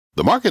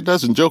The market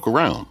doesn't joke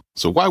around,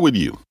 so why would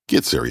you?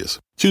 Get serious.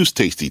 Choose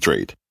Tasty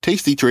Trade.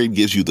 Tasty Trade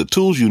gives you the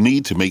tools you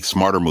need to make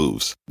smarter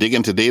moves. Dig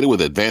into data with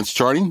advanced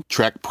charting,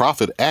 track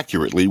profit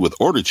accurately with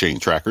order chain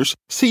trackers,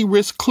 see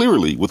risk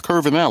clearly with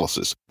curve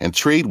analysis, and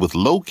trade with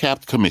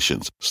low-capped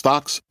commissions,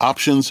 stocks,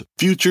 options,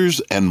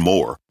 futures, and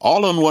more.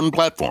 All on one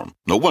platform.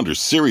 No wonder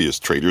serious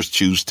traders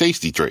choose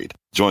Tasty Trade.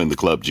 Join the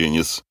club,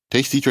 genius.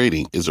 Tasty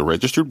Trading is a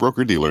registered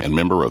broker-dealer and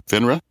member of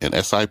FINRA and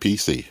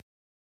SIPC.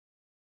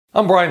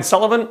 I'm Brian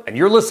Sullivan, and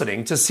you're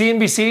listening to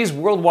CNBC's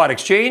Worldwide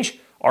Exchange.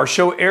 Our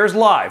show airs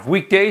live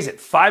weekdays at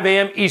 5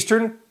 a.m.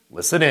 Eastern.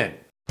 Listen in.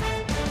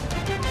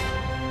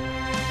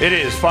 It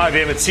is 5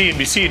 a.m. at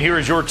CNBC, and here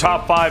is your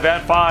top 5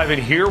 at 5.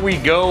 And here we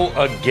go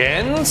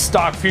again.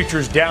 Stock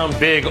futures down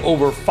big,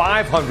 over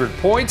 500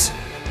 points.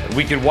 And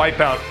we could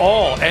wipe out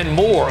all and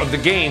more of the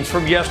gains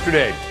from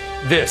yesterday.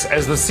 This,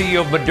 as the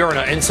CEO of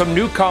Moderna, and some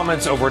new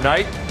comments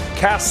overnight,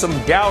 cast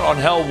some doubt on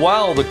how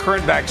well the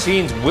current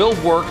vaccines will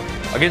work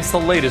against the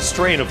latest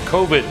strain of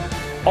COVID.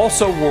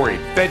 Also worried,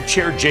 Fed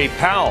Chair Jay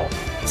Powell,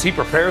 as he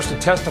prepares to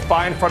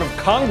testify in front of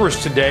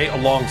Congress today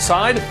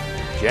alongside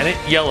Janet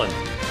Yellen.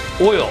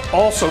 Oil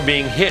also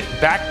being hit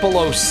back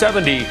below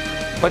 70,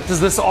 but does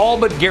this all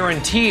but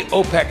guarantee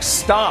OPEC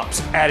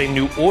stops adding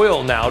new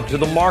oil now to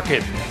the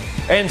market?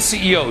 And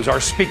CEOs are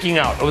speaking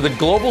out over the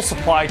global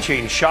supply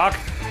chain shock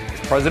as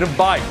President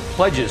Biden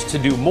pledges to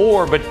do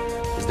more, but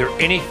is there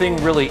anything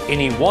really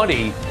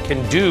anybody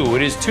can do?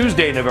 It is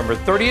Tuesday, November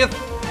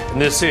 30th. And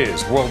this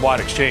is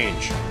Worldwide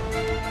Exchange.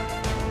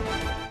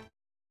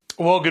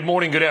 Well, good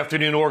morning, good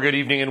afternoon, or good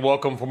evening, and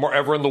welcome from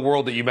wherever in the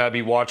world that you may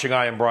be watching.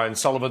 I am Brian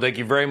Sullivan. Thank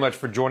you very much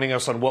for joining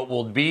us on what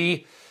will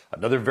be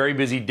another very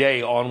busy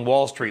day on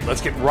Wall Street.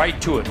 Let's get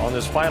right to it on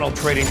this final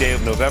trading day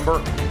of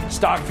November.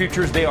 Stock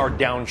futures, they are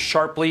down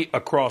sharply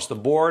across the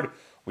board.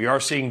 We are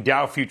seeing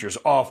Dow futures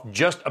off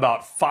just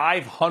about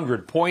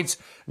 500 points.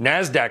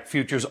 NASDAQ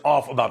futures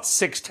off about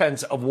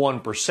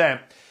 0.6%.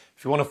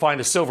 If you want to find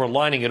a silver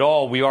lining at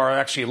all, we are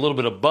actually a little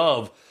bit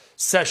above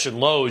session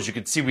lows. You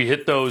can see we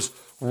hit those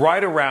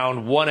right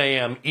around 1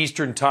 a.m.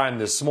 Eastern time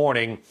this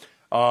morning.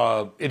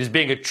 It is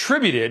being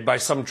attributed by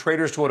some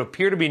traders to what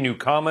appear to be new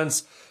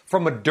comments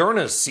from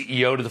Moderna's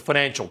CEO to the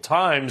Financial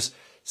Times,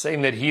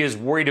 saying that he is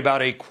worried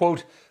about a,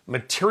 quote,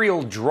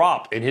 material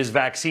drop in his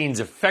vaccine's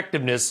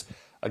effectiveness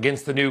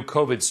against the new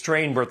COVID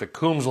strain. Bertha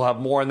Coombs will have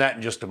more on that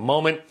in just a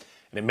moment.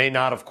 And it may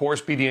not, of course,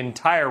 be the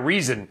entire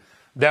reason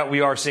that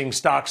we are seeing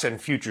stocks and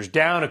futures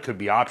down. It could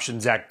be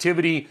options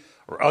activity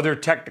or other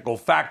technical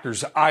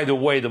factors. Either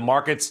way, the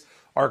markets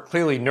are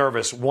clearly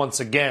nervous once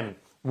again.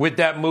 With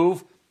that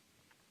move,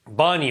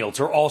 bond yields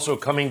are also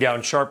coming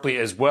down sharply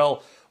as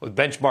well, with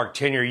benchmark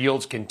 10-year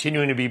yields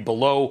continuing to be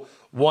below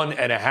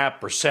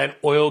 1.5%.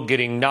 Oil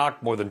getting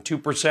knocked more than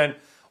 2%.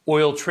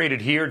 Oil traded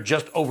here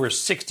just over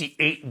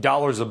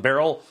 $68 a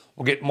barrel.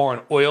 We'll get more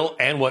on oil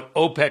and what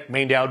OPEC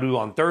may now do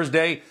on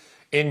Thursday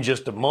in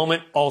just a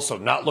moment. Also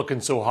not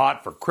looking so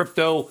hot for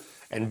crypto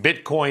and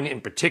Bitcoin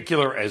in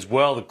particular as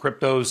well. The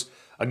cryptos,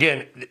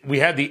 again, we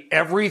had the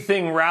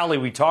everything rally.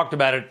 We talked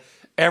about it.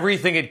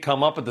 Everything had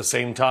come up at the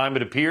same time.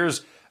 It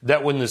appears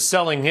that when the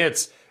selling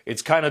hits,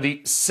 it's kind of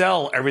the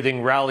sell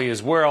everything rally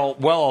as well.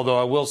 Although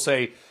I will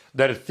say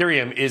that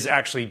Ethereum is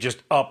actually just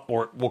up,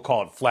 or we'll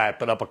call it flat,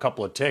 but up a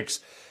couple of ticks.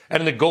 And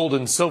in the gold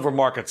and silver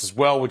markets as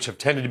well, which have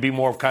tended to be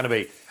more of kind of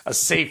a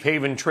safe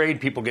haven trade.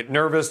 People get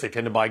nervous. They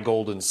tend to buy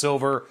gold and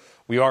silver.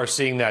 We are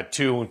seeing that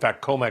too. In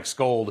fact, COMEX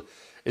gold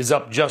is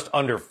up just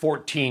under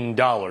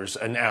 $14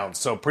 an ounce.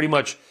 So pretty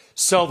much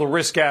sell the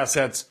risk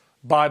assets,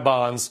 buy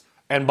bonds,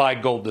 and buy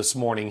gold this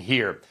morning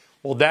here.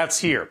 Well, that's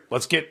here.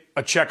 Let's get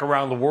a check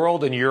around the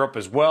world and Europe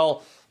as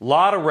well. A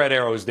lot of red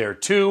arrows there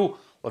too.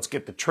 Let's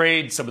get the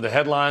trade, some of the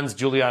headlines.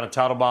 Juliana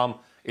Tatelbaum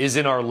is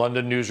in our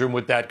London newsroom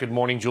with that. Good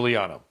morning,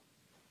 Juliana.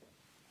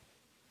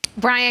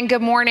 Brian,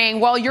 good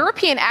morning. Well,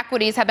 European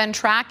equities have been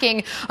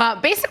tracking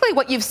basically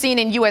what you've seen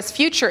in U.S.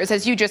 futures,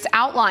 as you just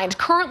outlined.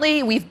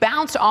 Currently, we've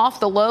bounced off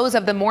the lows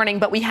of the morning,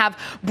 but we have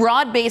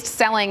broad-based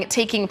selling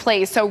taking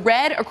place. So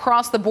red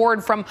across the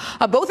board from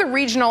both a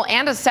regional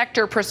and a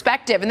sector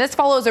perspective. And this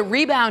follows a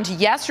rebound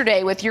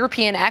yesterday with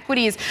European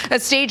equities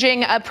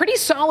staging a pretty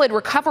solid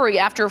recovery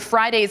after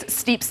Friday's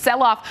steep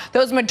sell-off.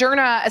 Those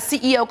Moderna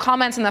CEO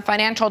comments in the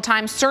Financial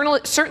Times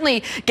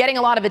certainly getting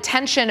a lot of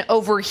attention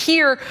over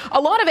here.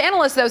 A lot of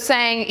analysts, though,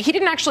 saying he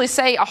didn't actually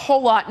say a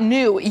whole lot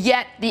new,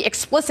 yet the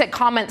explicit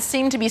comments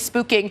seem to be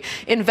spooking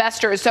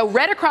investors. So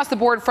red across the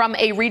board from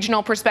a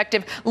regional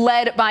perspective,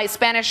 led by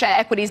Spanish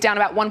equities down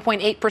about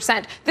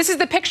 1.8%. This is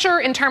the picture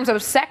in terms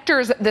of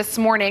sectors this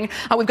morning.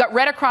 We've got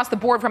red across the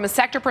board from a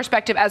sector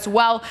perspective as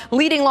well.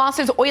 Leading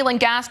losses, oil and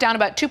gas down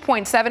about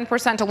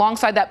 2.7%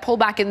 alongside that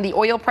pullback in the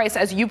oil price,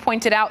 as you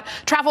pointed out.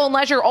 Travel and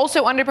leisure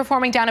also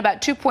underperforming, down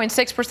about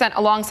 2.6%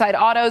 alongside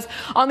autos.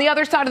 On the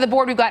other side of the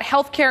board, we've got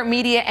healthcare,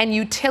 media, and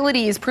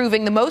utilities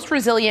proving the most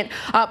resilient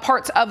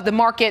parts of the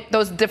market.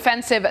 Those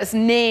defensive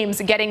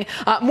names getting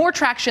more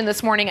traction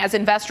this morning as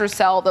investors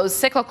sell those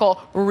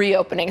cyclical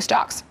reopening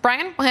stocks.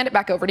 Brian, I'll hand it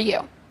back over to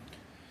you.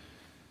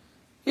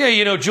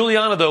 Yeah,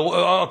 Juliana, though,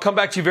 I'll come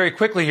back to you very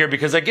quickly here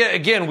because,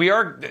 again,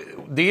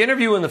 the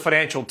interview in the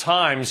Financial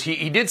Times,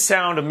 he did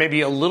sound maybe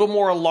a little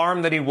more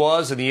alarmed than he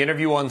was in the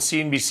interview on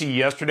CNBC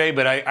yesterday,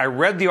 but I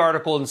read the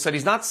article and said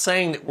he's not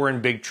saying that we're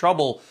in big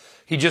trouble.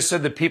 He just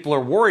said that people are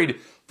worried.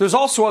 There's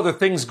also other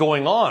things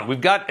going on. We've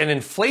got an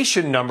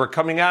inflation number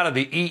coming out of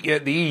the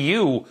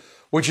EU,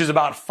 which is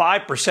about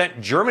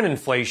 5%. German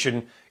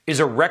inflation is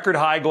a record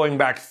high going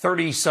back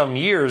 30-some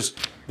years.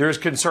 There's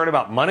concern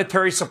about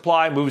monetary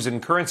supply, moves in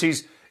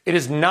currencies. It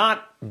is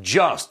not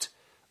just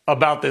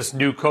about this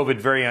new COVID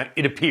variant,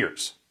 it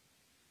appears.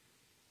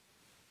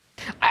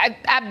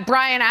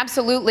 Brian,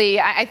 absolutely.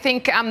 I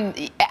think,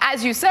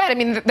 as you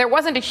said, there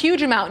wasn't a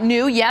huge amount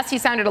new. Yes, he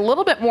sounded a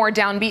little bit more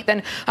downbeat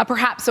than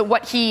perhaps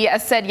what he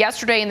said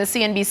yesterday in the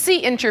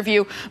CNBC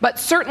interview, but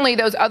certainly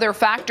those other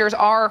factors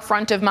are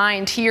front of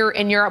mind here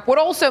in Europe. Would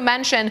also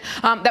mention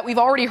that we've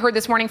already heard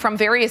this morning from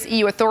various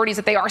EU authorities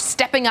that they are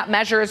stepping up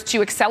measures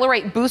to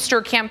accelerate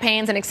booster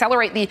campaigns and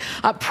accelerate the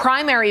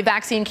primary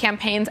vaccine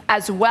campaigns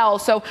as well.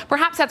 So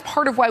perhaps that's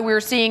part of why we're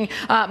seeing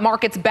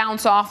markets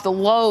bounce off the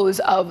lows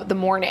of the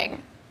morning.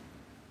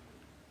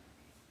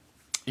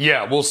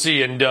 Yeah, we'll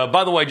see. And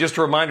by the way, just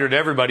a reminder to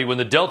everybody, when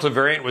the Delta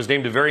variant was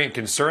named a variant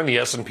concern, the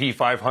S&P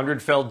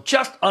 500 fell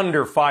just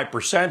under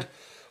 5%.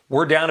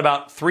 We're down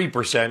about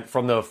 3%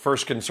 from the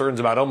first concerns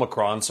about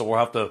Omicron, so we'll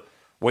have to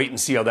wait and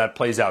see how that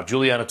plays out.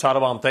 Juliana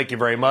Tannenbaum, thank you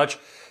very much.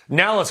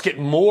 Now let's get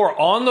more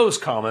on those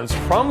comments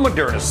from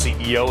Moderna's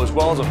CEO, as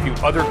well as a few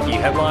other key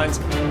headlines.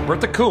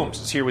 Bertha Coombs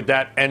is here with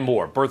that and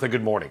more. Bertha,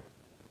 good morning.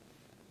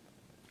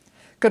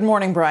 Good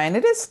morning, Brian.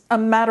 It is a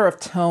matter of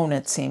tone,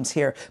 it seems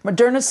here.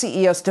 Moderna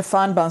CEO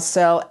Stéphane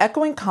Bancel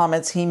echoing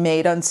comments he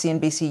made on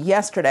CNBC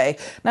yesterday,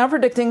 now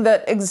predicting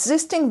that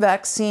existing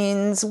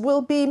vaccines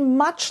will be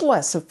much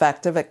less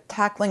effective at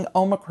tackling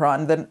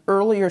Omicron than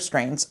earlier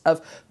strains of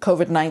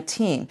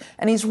COVID-19.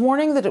 And he's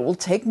warning that it will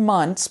take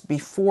months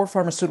before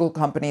pharmaceutical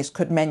companies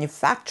could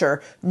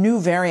manufacture new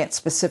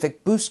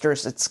variant-specific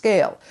boosters at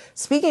scale.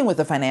 Speaking with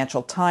the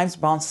Financial Times,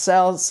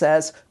 Bancel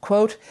says,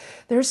 quote,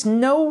 "There's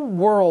no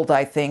world,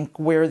 I think,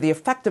 where the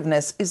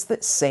effectiveness is the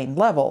same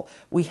level.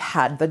 We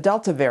had the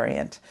Delta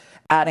variant."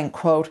 Adding,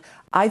 quote,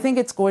 "I think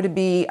it's going to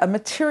be a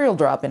material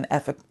drop in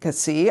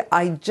efficacy.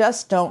 I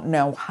just don't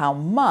know how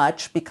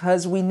much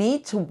because we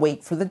need to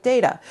wait for the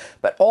data.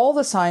 But all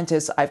the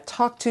scientists I've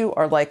talked to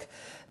are like,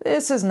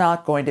 this is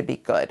not going to be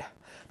good."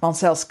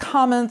 Bancel's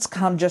comments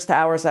come just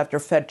hours after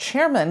Fed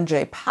Chairman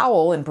Jay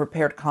Powell, in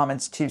prepared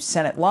comments to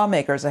Senate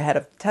lawmakers ahead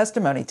of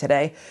testimony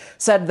today,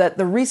 said that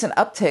the recent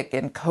uptick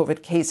in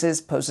COVID cases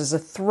poses a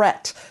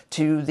threat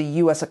to the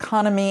U.S.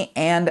 economy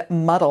and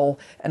muddle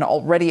an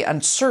already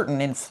uncertain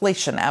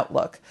inflation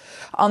outlook.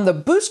 On the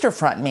booster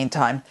front,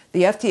 meantime,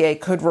 the FDA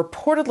could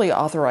reportedly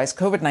authorize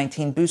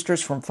COVID-19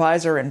 boosters from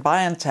Pfizer and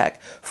BioNTech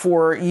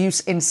for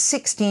use in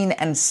 16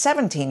 and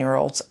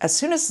 17-year-olds as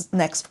soon as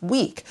next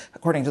week,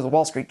 according to the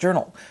Wall Street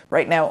Journal.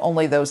 Right now,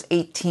 only those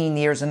 18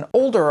 years and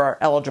older are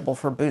eligible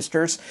for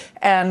boosters,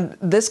 and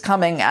this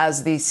coming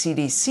as the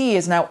CDC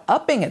is now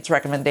upping its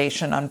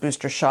recommendation on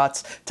booster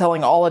shots,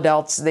 telling all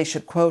adults they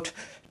should, quote,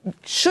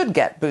 should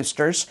get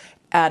boosters,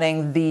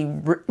 adding the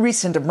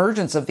recent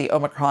emergence of the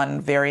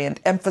Omicron variant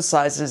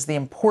emphasizes the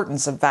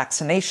importance of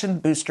vaccination,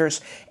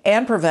 boosters,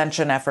 and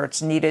prevention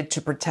efforts needed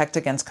to protect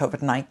against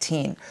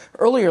COVID-19.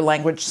 Earlier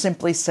language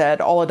simply said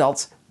all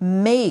adults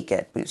may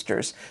get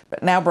boosters.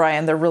 But now,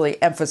 Brian, they're really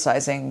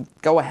emphasizing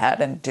go ahead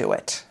and do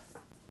it.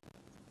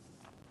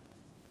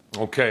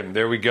 Okay,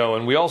 there we go.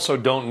 And we also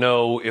don't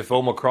know if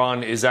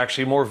Omicron is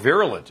actually more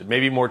virulent. It may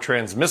be more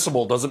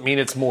transmissible. Doesn't mean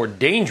it's more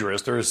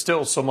dangerous. There is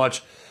still so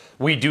much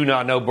we do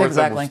not know. Bertha,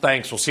 exactly.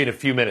 Thanks. We'll see you in a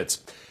few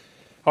minutes.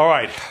 All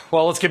right.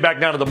 Well, let's get back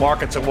now to the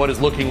markets and what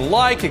is looking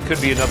like it could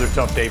be another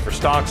tough day for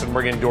stocks, and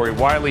bring in Dory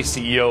Wiley,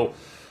 CEO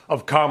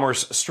of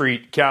Commerce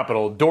Street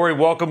Capital. Dory,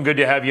 welcome. Good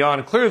to have you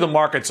on. Clearly, the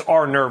markets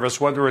are nervous,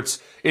 whether it's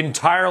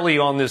entirely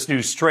on this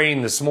new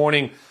strain this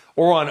morning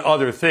or on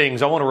other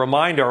things. I want to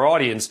remind our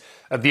audience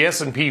that the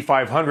S&P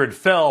 500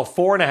 fell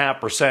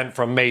 4.5%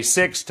 from May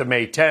 6th to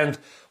May 10th,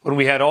 when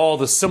we had all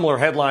the similar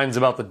headlines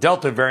about the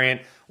Delta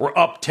variant. We're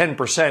up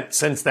 10%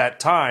 since that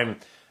time.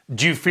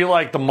 Do you feel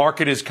like the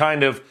market is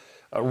kind of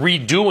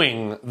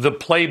redoing the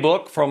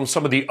playbook from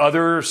some of the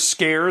other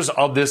scares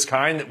of this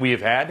kind that we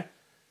have had?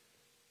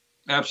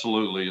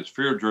 Absolutely. It's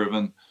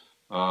fear-driven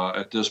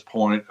at this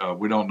point.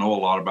 We don't know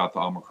a lot about the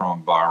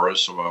Omicron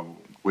virus.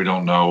 We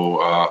don't know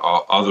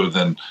other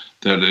than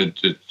that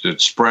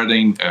it's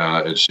spreading.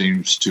 It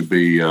seems to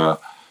be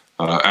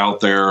out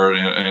there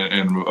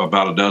in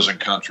about a dozen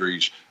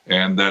countries,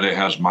 and that it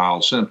has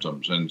mild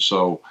symptoms. And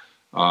so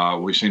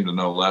we seem to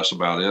know less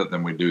about it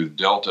than we do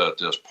Delta at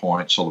this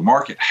point. So the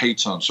market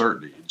hates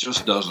uncertainty. It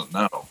just doesn't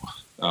know.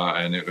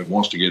 And it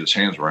wants to get its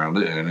hands around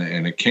it,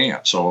 and it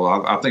can't. So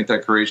I think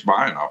that creates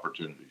buying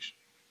opportunities.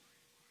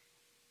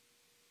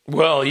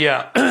 Well,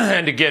 yeah.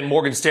 And again,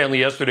 Morgan Stanley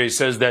yesterday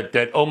says that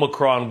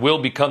Omicron will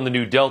become the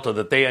new Delta,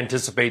 that they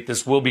anticipate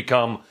this will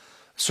become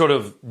sort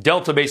of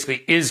Delta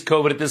basically is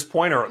COVID at this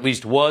point, or at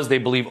least was. They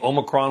believe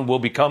Omicron will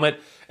become it,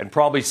 and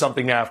probably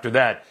something after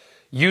that.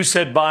 you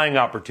said buying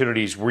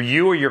opportunities. Were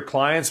you or your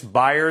clients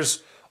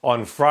buyers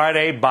on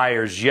Friday,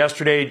 buyers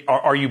yesterday?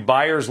 Are you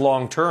buyers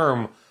long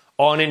term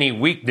on any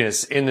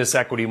weakness in this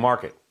equity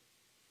market?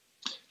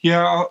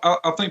 Yeah,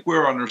 I think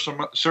we're under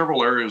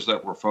several areas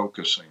that we're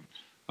focusing.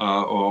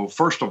 Well,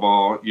 first of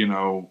all,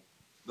 the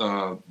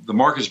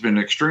market's been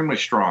extremely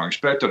strong.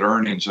 Expected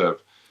earnings have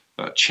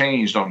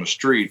changed on the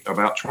street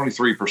about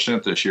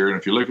 23% this year. And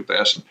if you look at the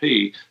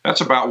S&P,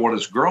 that's about what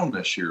it's grown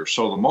this year.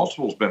 So the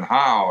multiple's been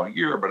high all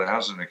year, but it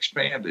hasn't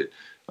expanded.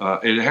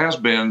 It has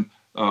been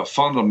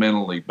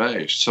fundamentally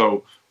based.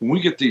 So when we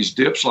get these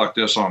dips like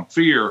this on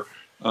fear,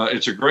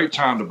 it's a great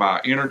time to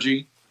buy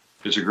energy.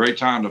 It's a great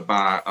time to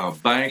buy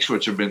banks,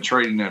 which have been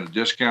trading at a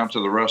discount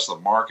to the rest of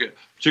the market,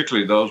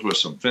 particularly those with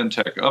some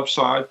fintech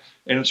upside.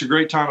 And it's a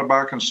great time to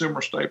buy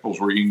consumer staples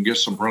where you can get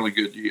some really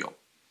good yield.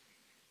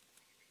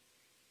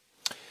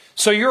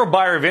 So you're a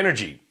buyer of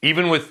energy.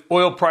 Even with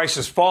oil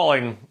prices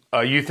falling,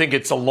 you think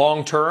it's a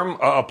long-term,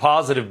 a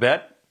positive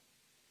bet?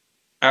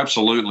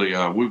 Absolutely.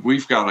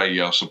 We've got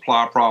a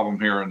supply problem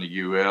here in the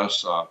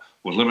U.S.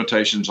 With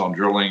limitations on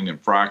drilling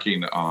and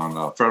fracking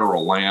on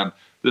federal land.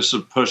 This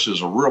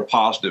pushes a real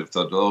positive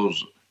to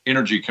those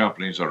energy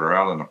companies that are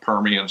out in the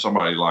Permian,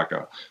 somebody like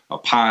a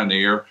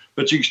Pioneer,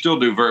 but you can still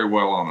do very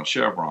well on a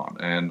Chevron.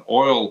 And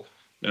oil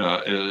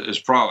is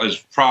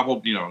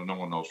probably, no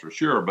one knows for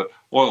sure, but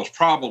oil is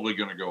probably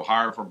going to go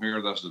higher from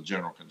here. That's the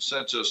general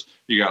consensus.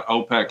 You got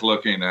OPEC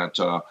looking at,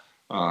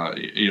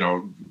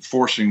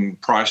 forcing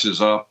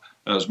prices up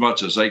as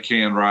much as they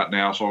can right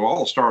now. So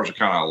all the stars are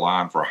kind of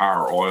aligned for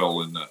higher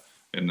oil in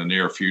the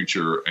near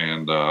future,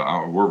 and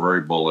we're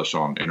very bullish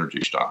on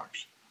energy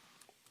stocks.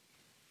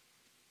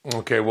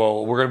 Okay,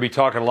 well, we're going to be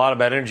talking a lot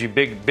about energy.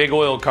 Big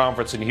oil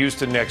conference in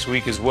Houston next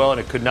week as well,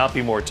 and it could not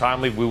be more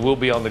timely. We will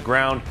be on the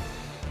ground.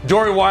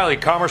 Dory Wiley,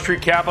 Commerce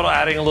Street Capital,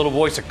 adding a little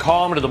voice of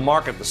calm to the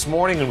market this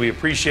morning, and we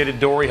appreciate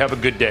it. Dory, have a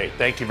good day.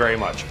 Thank you very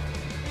much.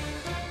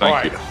 All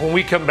right, when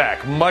we come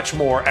back, much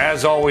more,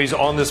 as always,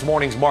 on this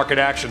morning's market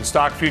action.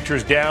 Stock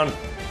futures down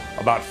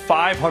about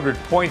 500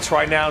 points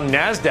right now.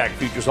 NASDAQ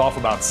futures off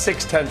about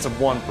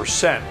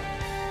 0.6%.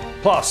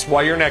 Plus,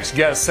 why your next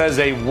guest says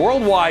a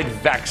worldwide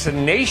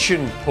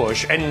vaccination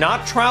push and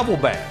not travel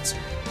bans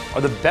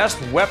are the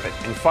best weapon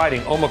in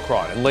fighting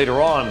Omicron. And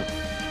later on,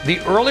 the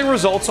early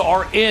results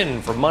are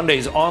in for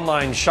Monday's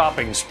online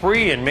shopping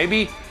spree, and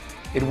maybe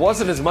it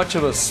wasn't as much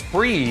of a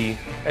spree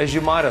as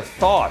you might have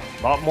thought.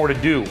 A lot more to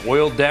do.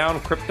 Oil down,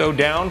 crypto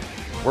down.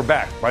 We're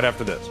back right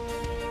after this.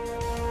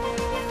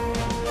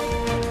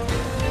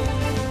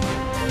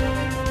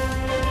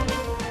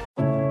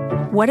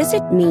 What does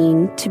it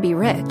mean to be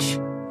rich?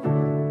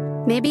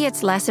 Maybe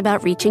it's less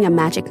about reaching a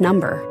magic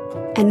number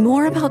and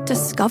more about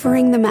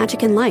discovering the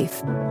magic in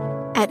life.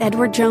 At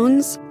Edward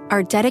Jones,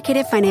 our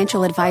dedicated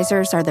financial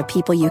advisors are the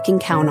people you can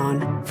count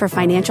on for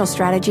financial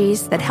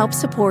strategies that help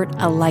support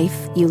a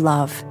life you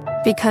love.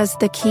 Because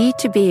the key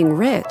to being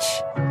rich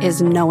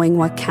is knowing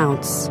what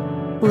counts.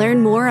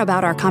 Learn more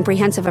about our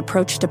comprehensive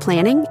approach to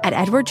planning at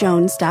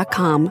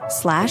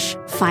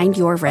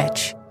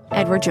edwardjones.com/findyourrich.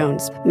 Edward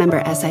Jones,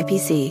 member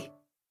SIPC.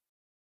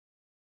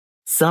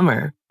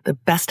 Summer, the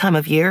best time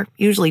of year,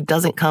 usually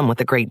doesn't come with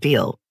a great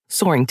deal.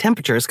 Soaring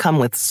temperatures come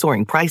with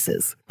soaring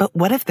prices. But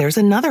what if there's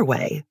another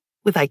way?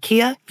 With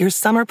IKEA, your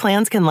summer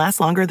plans can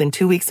last longer than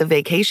 2 weeks of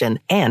vacation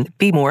and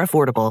be more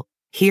affordable.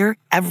 Here,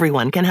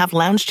 everyone can have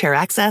lounge chair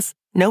access,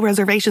 no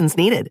reservations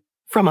needed.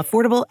 From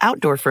affordable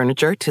outdoor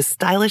furniture to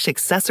stylish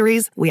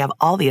accessories, we have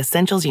all the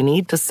essentials you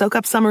need to soak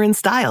up summer in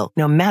style,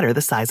 no matter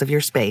the size of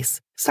your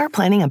space. Start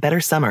planning a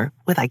better summer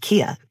with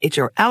IKEA. It's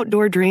your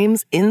outdoor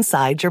dreams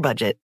inside your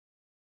budget.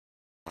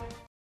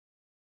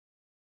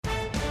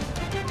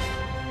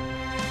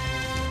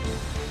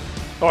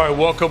 All right,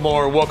 welcome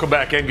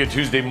back, and good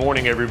Tuesday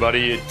morning,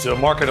 everybody. It's a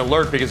market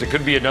alert because it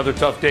could be another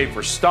tough day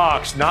for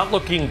stocks. Not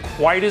looking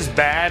quite as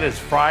bad as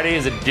Friday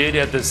as it did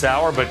at this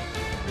hour, but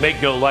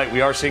make no light,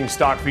 we are seeing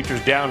stock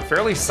futures down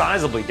fairly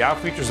sizably. Dow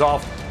futures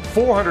off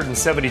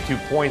 472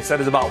 points. That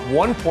is about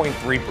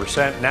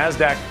 1.3%.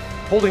 NASDAQ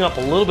holding up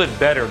a little bit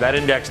better. That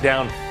index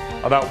down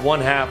about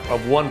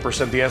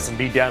 0.5%. The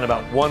S&P down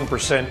about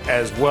 1%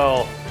 as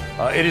well.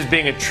 It is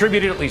being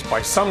attributed, at least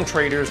by some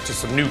traders, to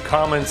some new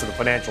comments in the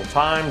Financial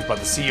Times by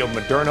the CEO of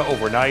Moderna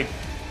overnight,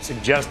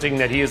 suggesting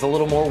that he is a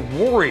little more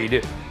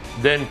worried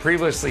than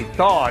previously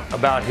thought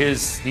about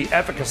the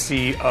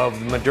efficacy of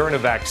the Moderna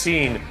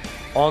vaccine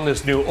on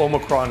this new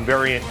Omicron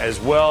variant as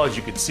well. As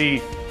you can see,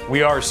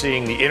 we are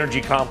seeing the energy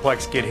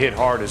complex get hit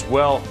hard as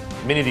well.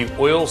 Many of the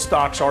oil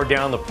stocks are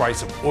down. The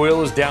price of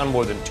oil is down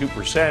more than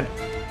 2%.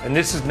 And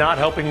this is not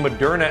helping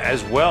Moderna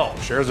as well.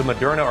 Shares of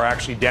Moderna are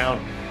actually down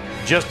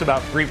just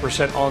about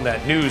 3% on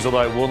that news, although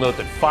I will note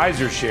that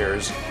Pfizer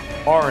shares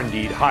are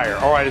indeed higher.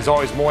 All right, as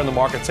always, more in the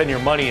market. Send your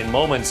money in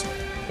moments.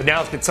 But now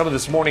let's get some of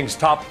this morning's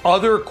top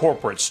other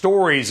corporate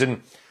stories.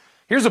 And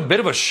here's a bit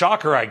of a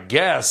shocker, I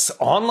guess.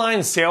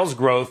 Online sales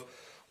growth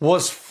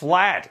was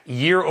flat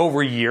year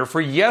over year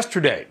for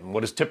yesterday,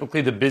 what is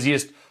typically the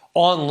busiest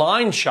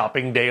online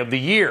shopping day of the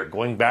year,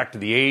 going back to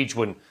the age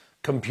when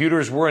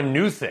computers were a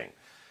new thing.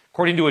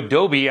 According to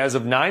Adobe, as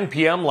of 9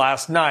 p.m.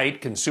 last night,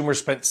 consumers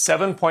spent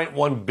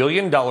 $7.1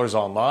 billion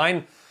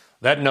online.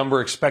 That number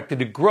expected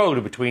to grow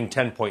to between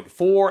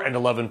 10.4 and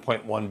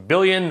 11.1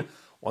 billion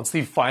once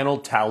the final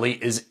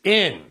tally is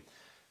in.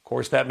 Of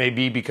course, that may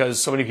be because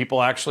so many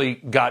people actually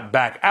got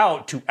back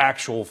out to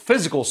actual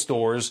physical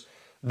stores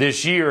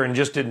this year and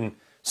just didn't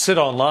sit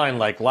online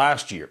like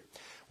last year.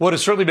 Well, it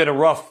has certainly been a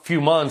rough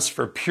few months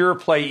for pure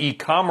play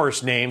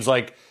e-commerce names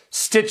like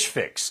Stitch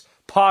Fix,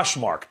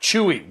 Poshmark,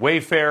 Chewy,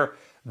 Wayfair.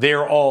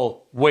 They're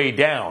all way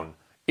down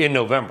in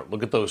November.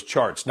 Look at those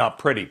charts. Not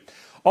pretty.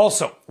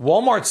 Also,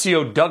 Walmart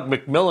CEO Doug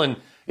McMillon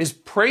is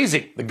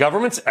praising the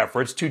government's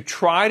efforts to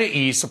try to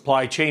ease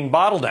supply chain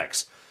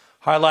bottlenecks,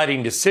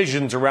 highlighting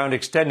decisions around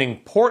extending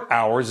port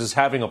hours as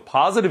having a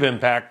positive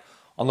impact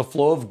on the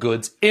flow of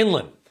goods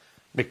inland.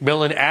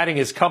 McMillon adding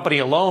his company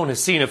alone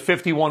has seen a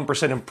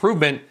 51%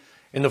 improvement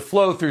in the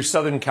flow through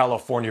Southern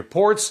California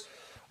ports,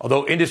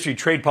 although industry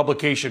trade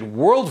publication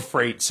World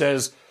Freight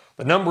says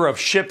the number of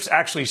ships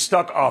actually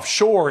stuck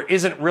offshore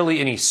isn't really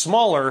any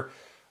smaller.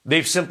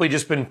 They've simply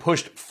just been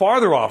pushed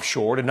farther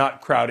offshore to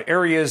not crowd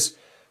areas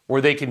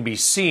where they can be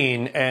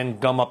seen and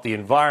gum up the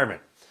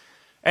environment.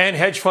 And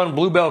hedge fund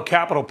Bluebell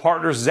Capital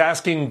Partners is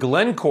asking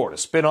Glencore to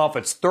spin off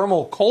its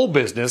thermal coal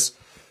business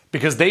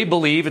because they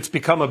believe it's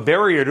become a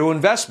barrier to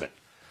investment.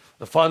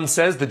 The fund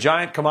says the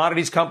giant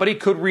commodities company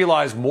could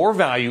realize more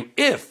value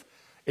if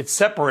it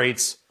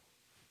separates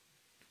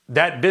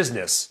that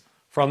business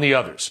from the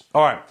others.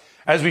 All right.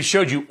 As we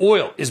showed you,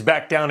 oil is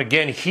back down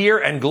again here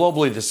and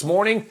globally this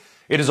morning.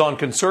 It is on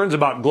concerns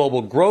about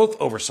global growth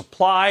over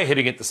supply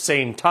hitting at the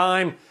same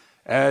time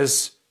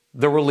as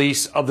the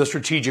release of the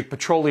Strategic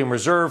Petroleum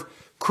Reserve.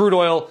 Crude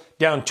oil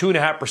down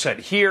 2.5%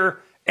 here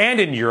and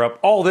in Europe.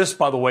 All this,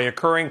 by the way,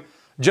 occurring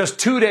just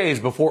 2 days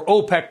before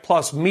OPEC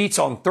Plus meets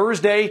on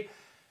Thursday.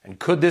 And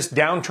could this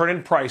downturn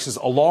in prices,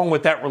 along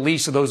with that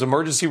release of those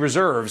emergency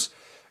reserves,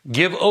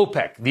 give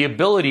OPEC the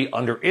ability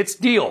under its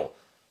deal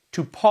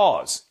to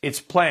pause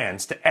its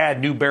plans to add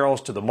new barrels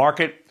to the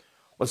market?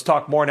 Let's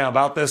talk more now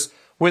about this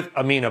with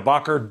Amina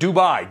Bakr,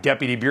 Dubai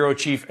Deputy Bureau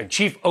Chief and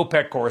Chief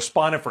OPEC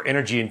Correspondent for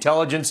Energy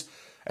Intelligence.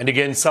 And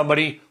again,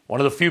 one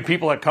of the few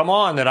people that come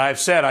on that I've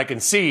said I can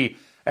see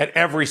at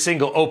every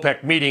single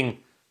OPEC meeting.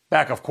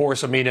 Back, of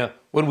course, Amina,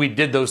 when we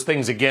did those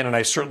things again, and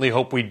I certainly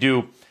hope we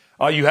do.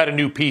 You had a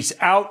new piece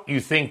out. You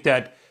think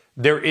that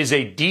there is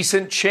a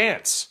decent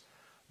chance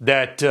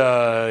that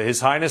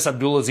His Highness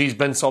Abdulaziz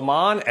bin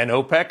Salman and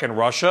OPEC and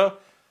Russia,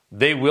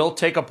 they will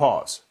take a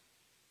pause.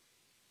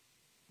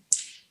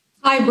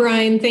 Hi,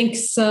 Brian.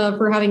 Thanks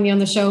for having me on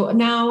the show.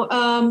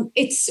 Now,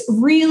 it's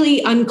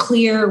really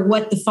unclear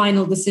what the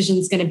final decision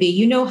is going to be.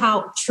 You know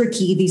how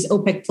tricky these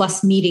OPEC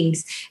Plus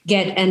meetings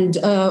get. And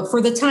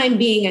for the time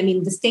being, I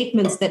mean, the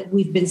statements that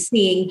we've been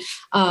seeing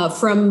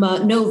from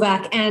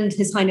Novak and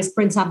His Highness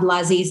Prince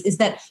Abdulaziz is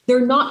that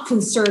they're not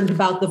concerned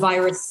about the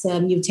virus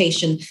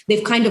mutation.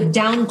 They've kind of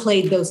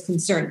downplayed those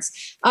concerns.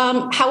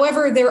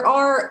 However, there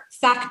are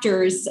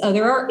factors,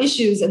 there are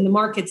issues in the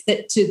markets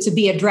that to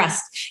be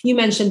addressed. You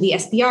mentioned the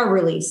SPR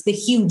release, the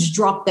huge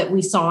drop that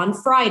we saw on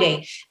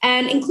Friday,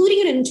 and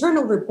including an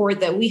internal report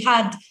that we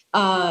had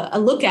a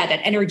look at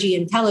Energy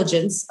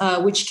Intelligence,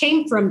 which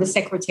came from the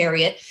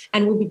Secretariat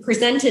and will be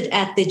presented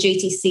at the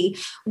JTC,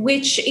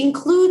 which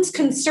includes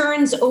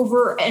concerns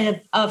over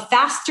a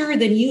faster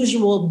than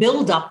usual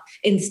buildup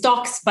in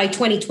stocks by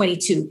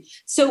 2022.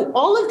 So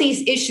all of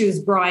these issues,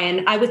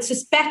 Brian, I would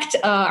suspect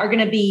are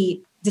going to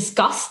be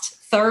discussed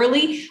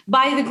thoroughly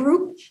by the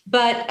group.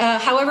 But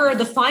however,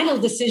 the final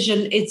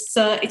decision,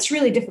 it's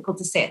really difficult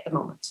to say at the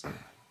moment.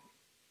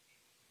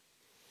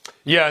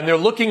 Yeah,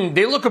 and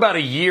they look about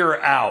a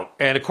year out.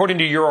 And according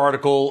to your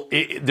article,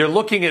 they're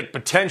looking at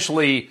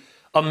potentially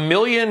 1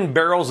 million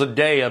barrels a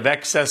day of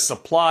excess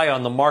supply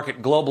on the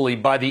market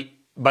globally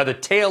by the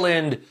tail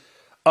end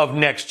of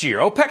next year.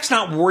 OPEC's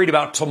not worried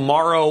about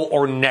tomorrow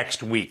or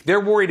next week. They're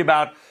worried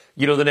about,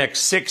 the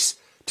next 6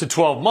 to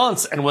 12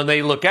 months. And when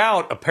they look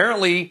out,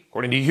 apparently,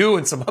 according to you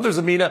and some others,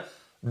 Amina,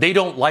 they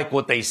don't like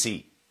what they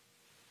see.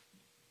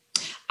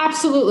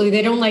 Absolutely.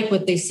 They don't like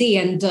what they see.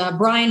 And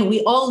Brian,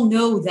 we all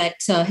know that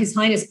His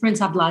Highness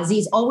Prince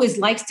Abdulaziz always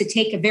likes to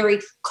take a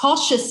very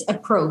cautious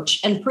approach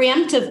and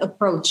preemptive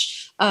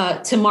approach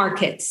to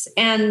markets.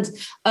 And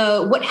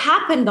what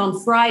happened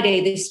on Friday,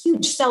 this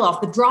huge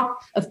sell-off, the drop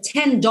of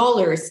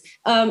 $10,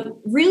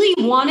 really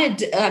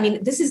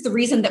this is the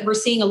reason that we're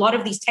seeing a lot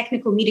of these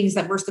technical meetings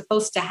that were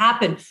supposed to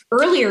happen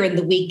earlier in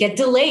the week get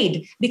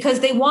delayed,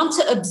 because they want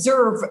to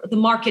observe the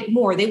market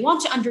more. They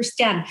want to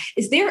understand,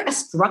 is there a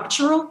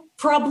structural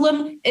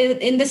problem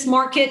in this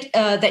market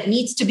that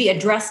needs to be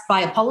addressed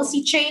by a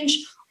policy change?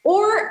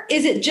 Or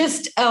is it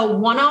just a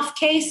one-off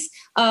case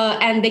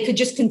and they could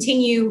just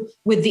continue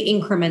with the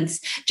increments?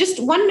 Just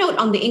one note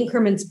on the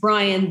increments,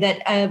 Brian,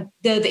 that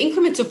the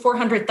increments of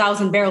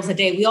 400,000 barrels a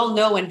day, we all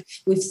know, and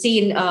we've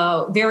seen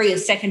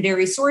various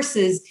secondary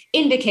sources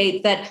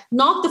indicate that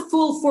not the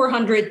full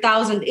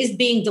 400,000 is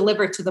being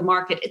delivered to the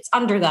market. It's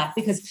under that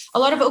because a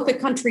lot of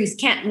OPEC countries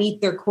can't meet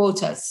their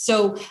quotas.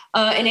 So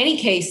in any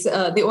case,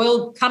 the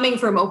oil coming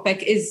from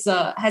OPEC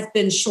has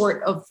been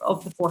short of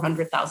the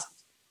 400,000.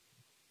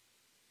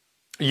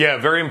 Yeah,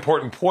 very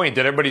important point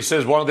that everybody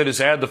says, why don't they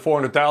just add the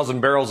 400,000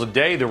 barrels a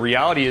day? The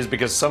reality is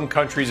because some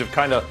countries have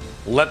kind of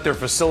let their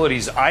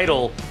facilities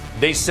idle,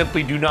 they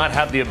simply do not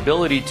have the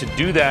ability to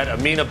do that.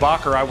 Amina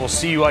Bakr, I will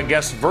see you, I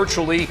guess,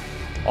 virtually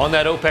on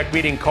that OPEC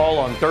meeting call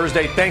on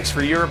Thursday. Thanks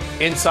for your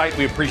insight.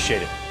 We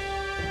appreciate it.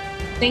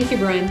 Thank you,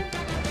 Brian.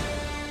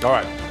 All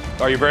right.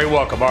 You're very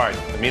welcome. All right.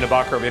 Amina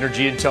Bakr of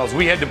Energy Intel. As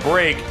we head to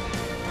break,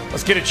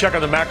 let's get a check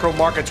on the macro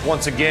markets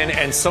once again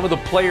and some of the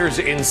players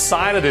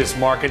inside of this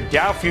market.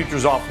 Dow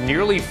futures off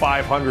nearly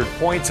 500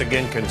 points.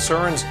 Again,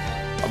 concerns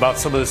about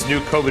some of this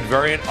new COVID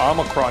variant,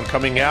 Omicron,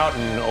 checking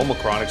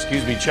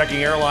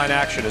airline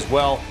action as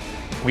well.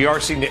 We are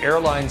seeing the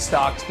airline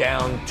stocks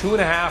down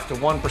 2.5% to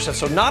 1%.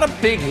 So not a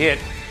big hit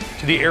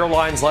to the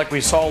airlines like we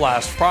saw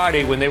last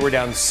Friday when they were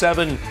down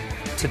 7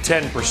 to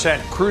 10%.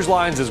 Cruise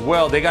lines as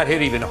well. They got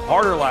hit even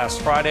harder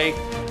last Friday.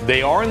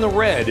 They are in the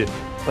red,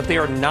 but they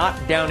are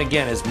not down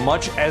again as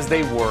much as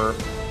they were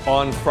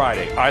on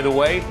Friday. Either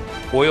way,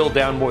 oil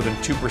down more than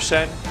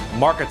 2%.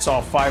 Markets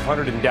off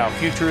 500 in Dow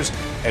futures.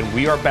 And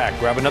we are back.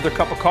 Grab another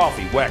cup of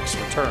coffee.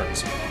 WEX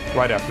returns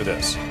right after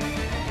this.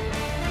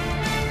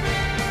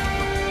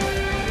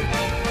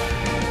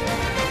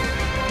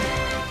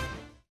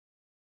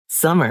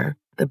 Summer,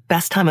 the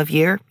best time of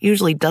year,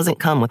 usually doesn't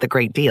come with a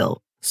great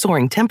deal.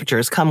 Soaring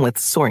temperatures come with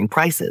soaring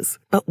prices.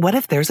 But what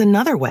if there's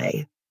another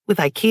way? With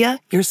IKEA,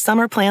 your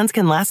summer plans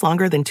can last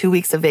longer than 2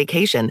 weeks of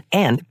vacation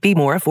and be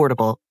more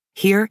affordable.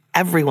 Here,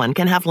 everyone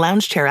can have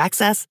lounge chair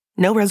access,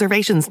 no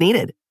reservations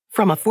needed.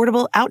 From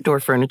affordable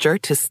outdoor furniture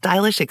to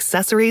stylish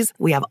accessories,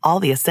 we have all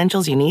the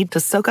essentials you need to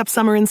soak up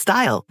summer in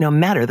style, no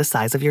matter the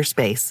size of your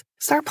space.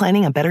 Start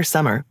planning a better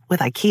summer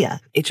with IKEA.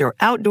 It's your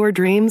outdoor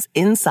dreams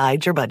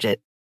inside your budget.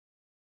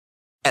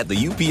 At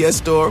the UPS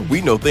Store, we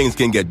know things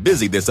can get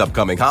busy this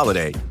upcoming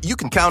holiday. You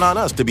can count on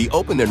us to be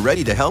open and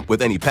ready to help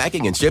with any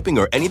packing and shipping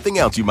or anything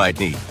else you might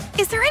need.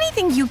 Is there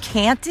anything you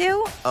can't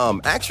do?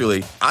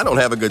 Actually, I don't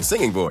have a good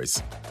singing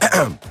voice.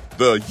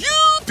 The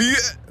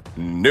UPS...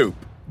 Nope.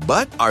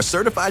 But our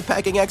certified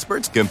packing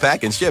experts can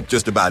pack and ship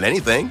just about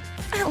anything.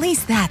 At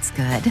least that's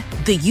good.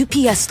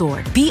 The UPS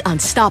Store. Be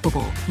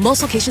unstoppable.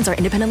 Most locations are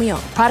independently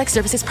owned. Product,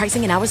 services,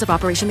 pricing, and hours of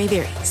operation may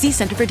vary. See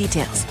Center for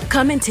details.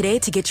 Come in today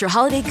to get your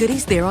holiday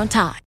goodies there on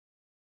time.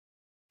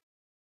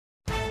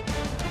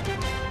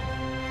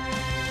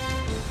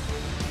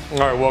 All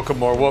right,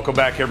 welcome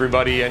back,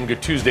 everybody, and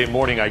good Tuesday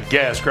morning, I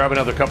guess. Grab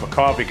another cup of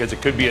coffee because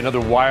it could be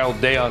another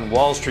wild day on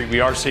Wall Street.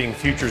 We are seeing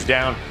futures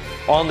down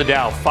on the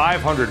Dow,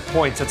 500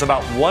 points. That's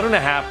about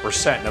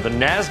 1.5%. Now, the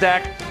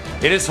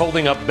NASDAQ, it is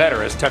holding up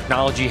better as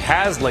technology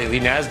has lately.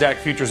 NASDAQ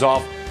futures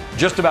off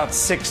just about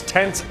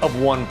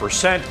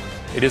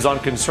 0.6%. It is on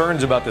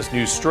concerns about this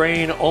new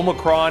strain,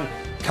 Omicron,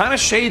 kind of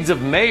shades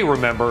of May,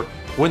 remember,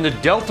 when the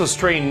Delta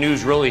strain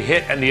news really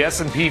hit and the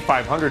S&P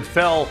 500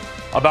 fell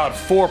about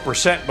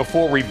 4%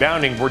 before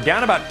rebounding. We're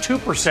down about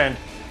 2%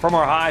 from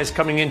our highs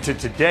coming into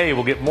today.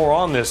 We'll get more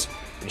on this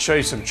and show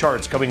you some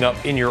charts coming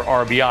up in your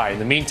RBI. In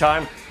the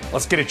meantime,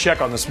 let's get a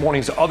check on this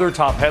morning's other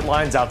top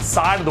headlines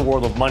outside of the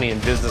world of money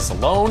and business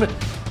alone.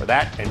 For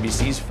that,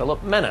 NBC's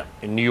Philip Mena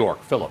in New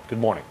York. Philip, good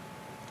morning.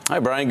 Hi,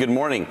 Brian. Good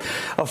morning.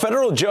 A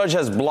federal judge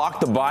has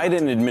blocked the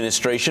Biden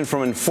administration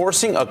from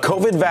enforcing a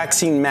COVID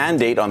vaccine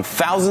mandate on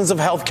thousands of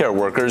healthcare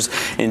workers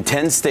in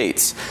 10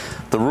 states.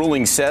 The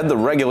ruling said the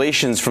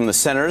regulations from the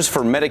Centers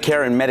for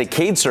Medicare and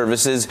Medicaid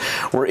Services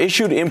were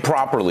issued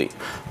improperly.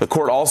 The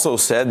court also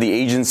said the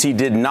agency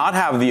did not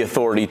have the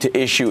authority to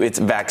issue its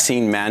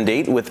vaccine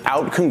mandate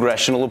without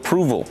congressional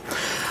approval.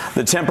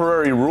 The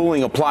temporary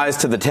ruling applies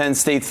to the 10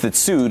 states that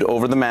sued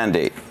over the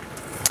mandate.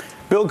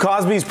 Bill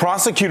Cosby's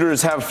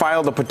prosecutors have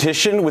filed a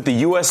petition with the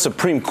U.S.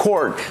 Supreme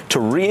Court to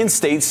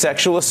reinstate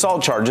sexual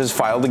assault charges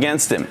filed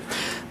against him.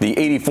 The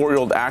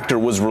 84-year-old actor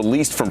was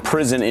released from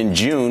prison in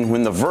June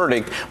when the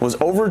verdict was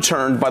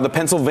overturned by the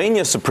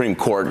Pennsylvania Supreme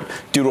Court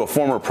due to a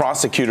former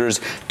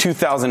prosecutor's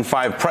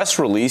 2005 press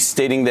release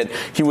stating that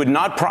he would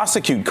not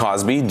prosecute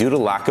Cosby due to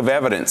lack of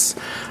evidence.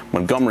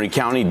 Montgomery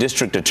County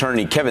District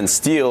Attorney Kevin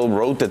Steele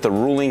wrote that the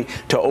ruling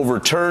to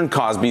overturn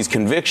Cosby's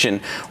conviction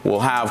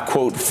will have,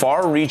 quote,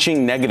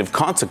 far-reaching negative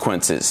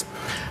consequences.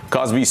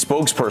 Cosby's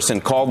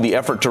spokesperson called the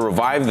effort to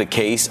revive the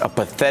case a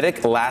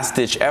pathetic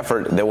last-ditch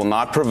effort that will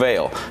not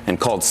prevail and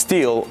called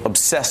Steele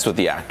obsessed with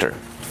the actor.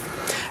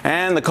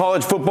 And the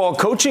college football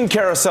coaching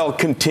carousel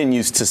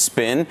continues to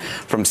spin.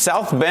 From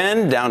South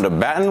Bend down to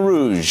Baton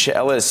Rouge,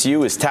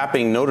 LSU is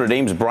tapping Notre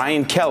Dame's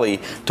Brian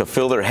Kelly to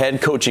fill their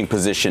head coaching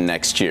position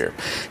next year.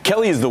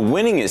 Kelly is the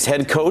winningest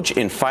head coach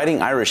in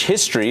Fighting Irish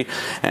history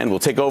and will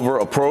take over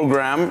an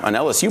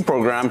LSU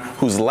program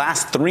whose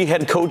last 3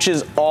 head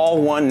coaches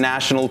all won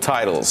national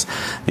titles.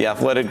 The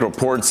Athletic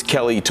reports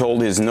Kelly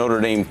told his Notre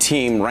Dame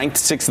team, ranked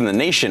 6th in the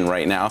nation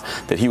right now,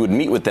 that he would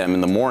meet with them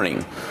in the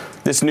morning.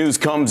 This news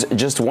comes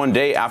just one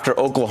day after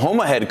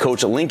Oklahoma head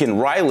coach Lincoln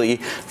Riley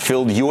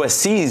filled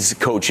USC's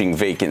coaching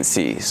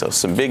vacancy. So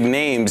some big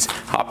names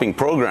hopping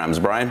programs.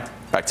 Brian,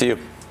 back to you.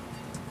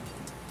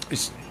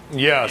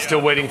 Yeah, still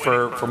waiting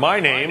for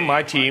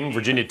my team,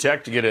 Virginia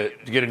Tech, to get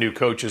a new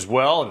coach as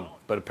well.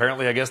 But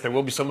apparently, I guess there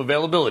will be some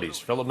availabilities.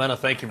 Philip Mena,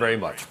 thank you very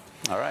much.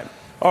 All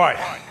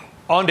right.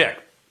 On deck,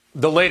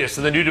 the latest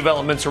in the new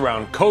developments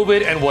around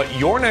COVID and what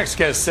your next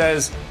guest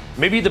says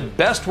may be the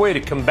best way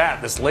to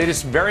combat this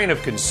latest variant of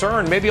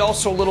concern. Maybe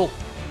also a little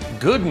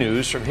good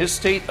news from his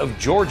state of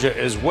Georgia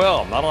as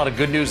well. Not a lot of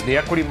good news in the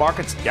equity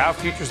markets. Dow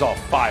futures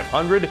off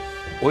 500.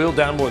 Oil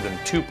down more than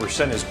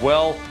 2% as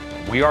well.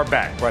 We are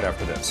back right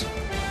after this.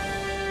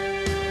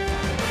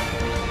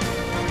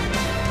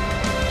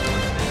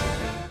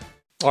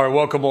 All right,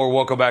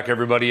 welcome back,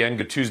 everybody, and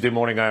good Tuesday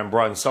morning. I am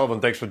Brian Sullivan.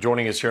 Thanks for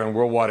joining us here on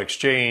Worldwide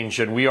Exchange,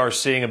 and we are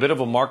seeing a bit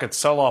of a market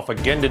sell-off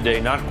again today,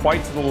 not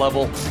quite to the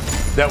level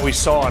that we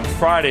saw on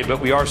Friday,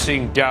 but we are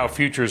seeing Dow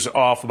futures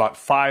off about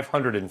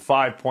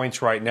 505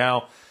 points right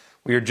now.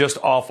 We are just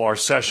off our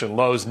session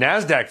lows.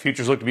 NASDAQ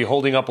futures look to be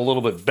holding up a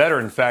little bit better.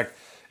 In fact,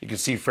 you can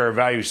see fair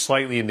value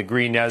slightly in the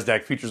green.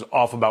 NASDAQ futures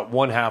off about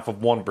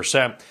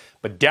 0.5%,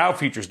 but Dow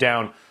futures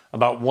down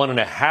about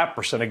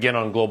 1.5% again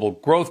on global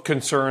growth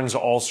concerns,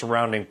 all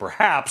surrounding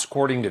perhaps,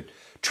 according to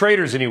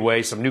traders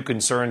anyway, some new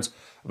concerns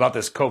about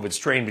this COVID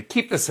strain. But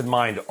keep this in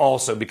mind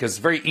also, because it's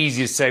very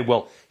easy to say,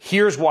 well,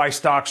 here's why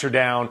stocks are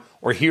down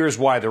or here's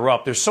why they're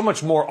up. There's so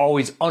much more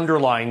always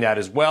underlying that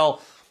as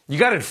well. You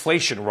got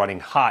inflation running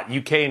hot.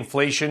 UK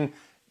inflation,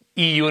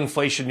 EU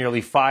inflation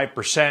nearly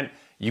 5%.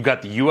 You've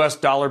got the US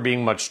dollar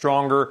being much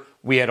stronger.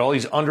 We had all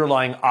these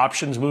underlying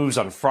options moves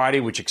on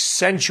Friday, which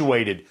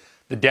accentuated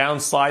the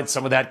downside.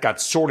 Some of that got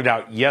sorted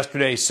out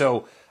yesterday.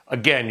 So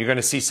again, you're going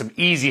to see some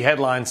easy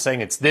headlines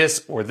saying it's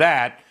this or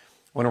that,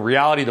 when in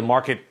reality, the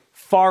market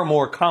far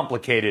more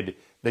complicated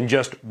than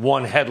just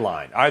one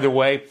headline. Either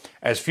way,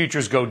 as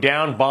futures go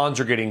down,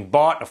 bonds are getting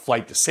bought, a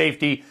flight to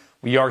safety.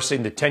 We are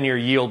seeing the 10-year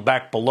yield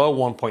back below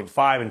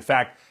 1.5. In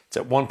fact, it's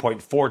at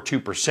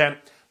 1.42%.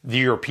 The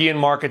European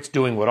markets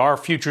doing what our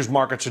futures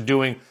markets are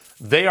doing.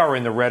 They are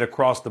in the red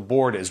across the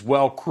board as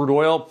well. Crude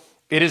oil,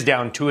 it is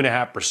down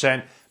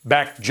 2.5%.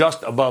 Back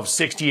just above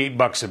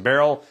 $68 a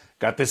barrel.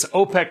 Got this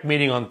OPEC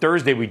meeting on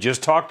Thursday. We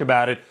just talked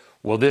about it.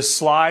 Will this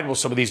slide? Will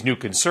some of these new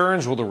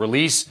concerns, will the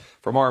release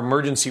from our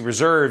emergency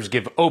reserves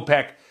give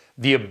OPEC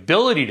the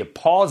ability to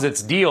pause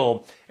its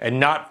deal and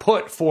not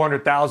put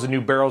 400,000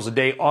 new barrels a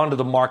day onto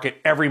the market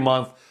every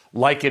month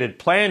like it had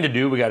planned to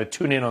do? We got to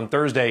tune in on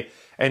Thursday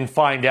and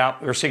find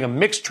out. We're seeing a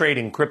mixed trade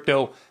in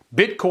crypto.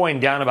 Bitcoin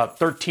down about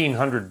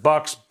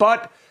 $1,300,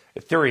 but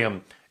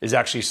Ethereum is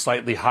actually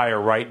slightly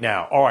higher right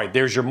now. All right,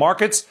 there's your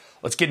markets.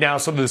 Let's get now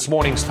some of this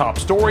morning's top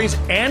stories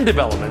and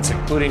developments,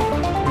 including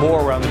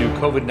more around the new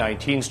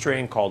COVID-19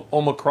 strain called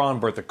Omicron.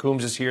 Bertha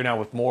Coombs is here now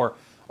with more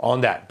on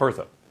that.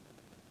 Bertha.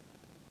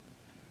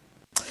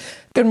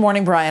 Good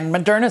morning, Brian.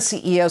 Moderna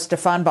CEO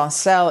Stéphane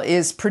Bancel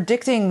is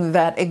predicting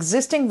that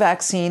existing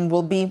vaccine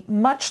will be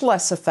much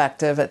less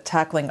effective at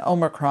tackling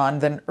Omicron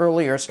than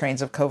earlier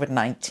strains of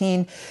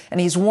COVID-19. And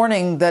he's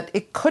warning that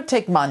it could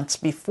take months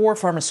before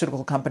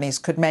pharmaceutical companies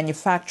could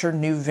manufacture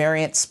new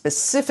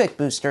variant-specific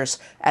boosters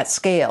at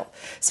scale.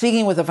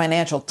 Speaking with the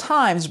Financial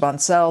Times,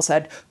 Bancel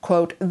said,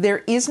 quote,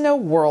 "There is no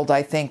world,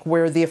 I think,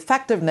 where the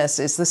effectiveness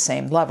is the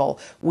same level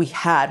we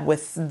had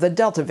with the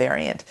Delta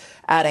variant."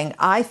 Adding,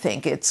 "I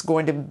think it's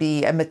going to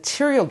be a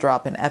material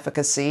drop in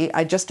efficacy.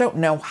 I just don't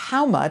know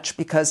how much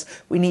because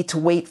we need to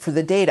wait for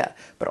the data.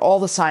 But all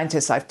the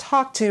scientists I've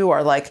talked to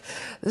are like,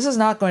 this is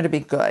not going to be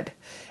good."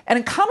 And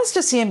in comments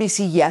to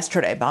CNBC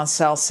yesterday,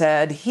 Bancel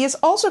said he is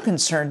also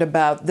concerned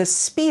about the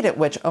speed at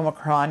which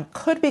Omicron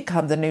could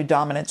become the new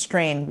dominant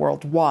strain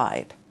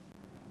worldwide.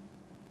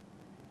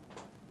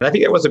 I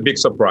think it was a big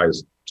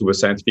surprise to the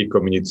scientific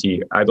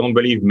community. I don't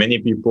believe many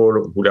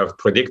people would have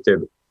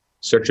predicted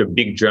such a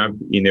big jump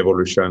in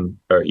evolution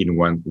in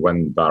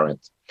one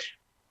variant.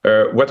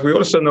 What we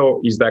also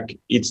know is that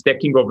it's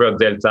taking over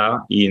Delta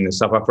in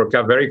South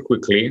Africa very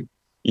quickly.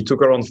 It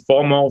took around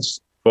 4 months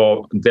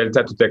for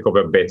Delta to take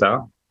over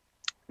Beta.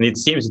 And it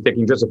seems it's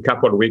taking just a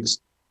couple of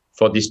weeks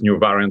for this new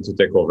variant to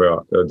take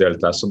over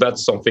Delta. So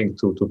that's something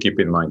to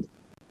keep in mind.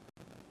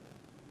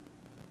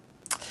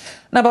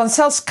 Now,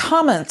 Bonsel's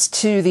comments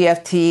to the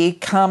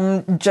FT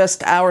come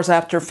just hours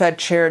after Fed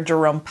Chair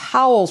Jerome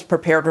Powell's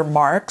prepared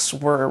remarks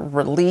were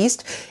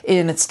released.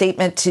 In a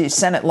statement to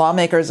Senate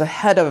lawmakers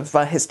ahead of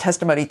his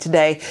testimony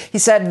today, he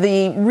said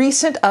the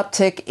recent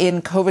uptick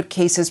in COVID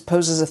cases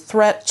poses a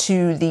threat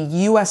to the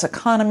U.S.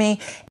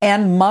 economy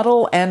and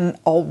muddle an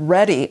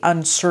already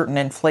uncertain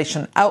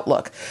inflation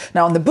outlook.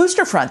 Now, on the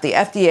booster front, the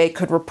FDA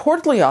could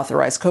reportedly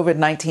authorize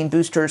COVID-19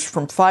 boosters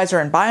from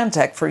Pfizer and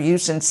BioNTech for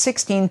use in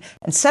 16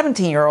 and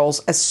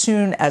 17-year-olds as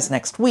soon as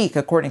next week,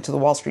 according to the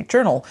Wall Street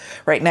Journal.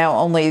 Right now,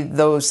 only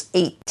those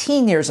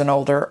 18 years and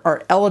older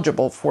are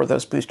eligible for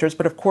those boosters.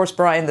 But of course,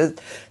 Brian,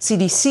 the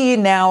CDC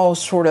now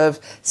sort of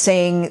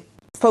saying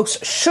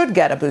folks should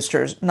get a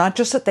booster, not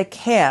just that they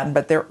can,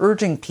 but they're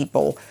urging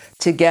people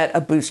to get a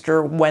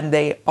booster when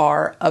they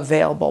are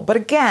available. But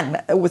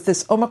again, with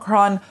this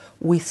Omicron,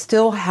 we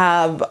still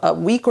have a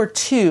week or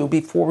two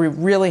before we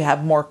really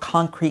have more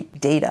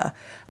concrete data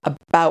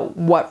about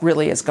what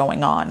really is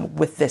going on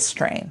with this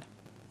strain.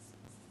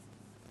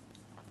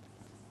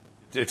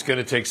 It's going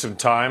to take some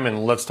time,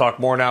 and let's talk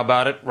more now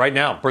about it right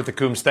now. Bertha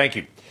Coombs, thank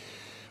you.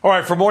 All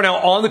right, for more now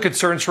on the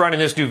concerns surrounding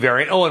this new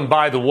variant. Oh, and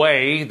by the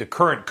way, the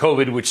current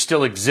COVID, which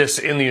still exists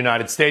in the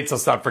United States,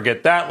 let's not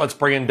forget that. Let's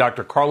bring in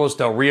Dr. Carlos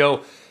Del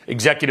Rio,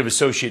 Executive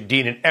Associate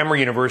Dean at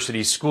Emory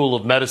University School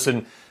of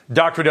Medicine.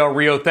 Dr. Del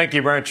Rio, thank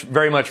you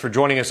very much for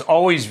joining us.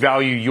 Always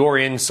value your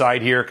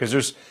insight here because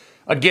there's,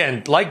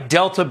 again, like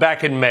Delta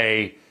back in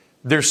May,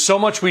 there's so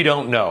much we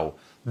don't know.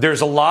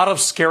 There's a lot of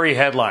scary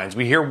headlines.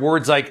 We hear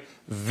words like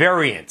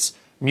variants,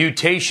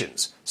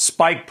 mutations,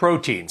 spike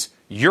proteins.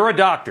 You're a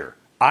doctor.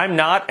 I'm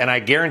not, and I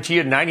guarantee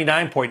you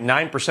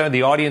 99.9% of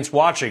the audience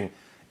watching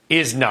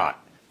is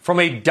not. From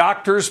a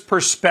doctor's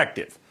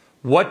perspective,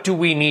 what do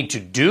we need to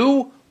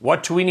do?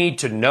 What do we need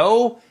to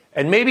know?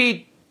 And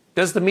maybe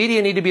does the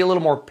media need to be a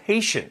little more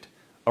patient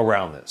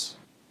around this?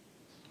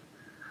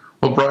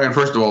 Well, Brian,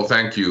 first of all,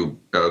 thank you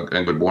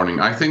and good morning.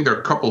 I think there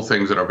are a couple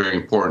things that are very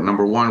important.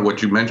 Number one,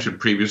 what you mentioned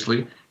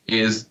previously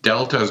is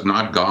Delta is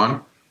not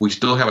gone. We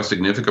still have a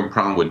significant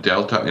problem with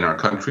Delta in our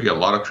country, a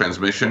lot of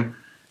transmission.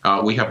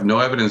 We have no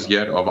evidence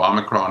yet of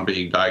Omicron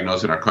being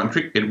diagnosed in our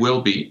country. It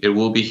will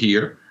be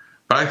here.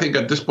 But I think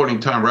at this point in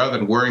time, rather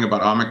than worrying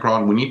about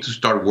Omicron, we need to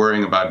start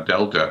worrying about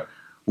Delta.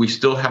 We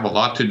still have a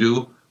lot to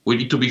do. We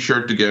need to be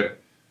sure to get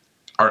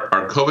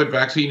our COVID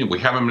vaccine if we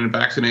haven't been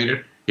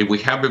vaccinated. If we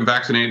have been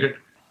vaccinated,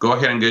 go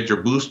ahead and get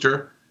your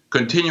booster.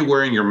 Continue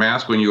wearing your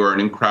mask when you are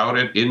in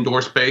crowded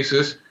indoor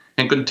spaces.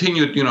 And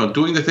continue,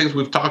 doing the things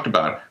we've talked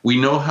about. We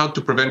know how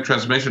to prevent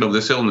transmission of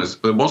this illness.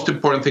 The most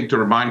important thing to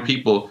remind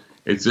people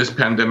is this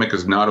pandemic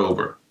is not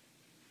over.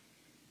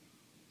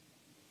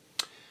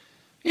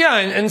 Yeah,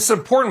 and it's an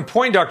important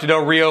point, Dr.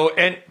 Del Rio.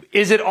 And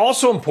is it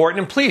also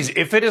important, and please,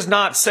 if it is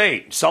not,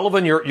 say,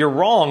 Sullivan, you're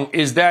wrong,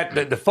 is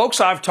that the folks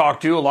I've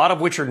talked to, a lot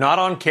of which are not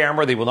on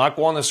camera, they will not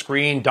go on the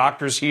screen,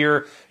 doctors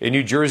here in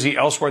New Jersey,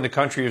 elsewhere in the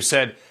country have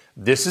said,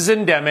 this is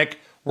endemic.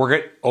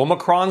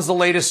 Omicron's the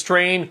latest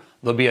strain.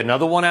 There'll be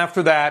another one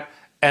after that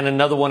and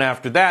another one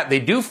after that. They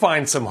do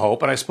find some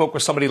hope. And I spoke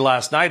with somebody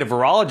last night, a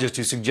virologist,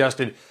 who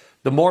suggested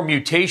the more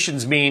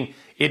mutations mean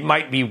it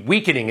might be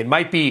weakening. It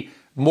might be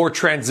more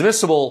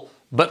transmissible,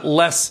 but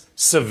less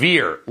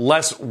severe,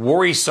 less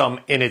worrisome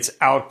in its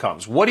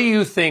outcomes. What do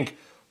you think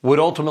would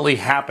ultimately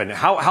happen?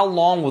 How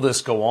long will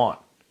this go on?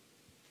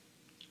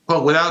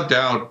 Well, without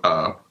doubt,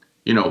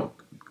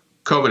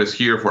 COVID is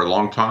here for a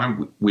long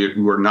time.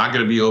 We're not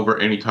going to be over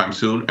anytime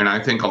soon. And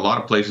I think a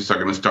lot of places are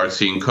going to start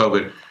seeing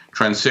COVID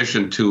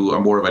transition to a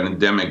more of an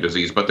endemic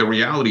disease. But the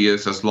reality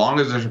is, as long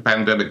as there's a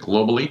pandemic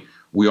globally,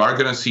 we are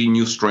going to see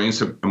new strains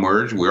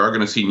emerge. We are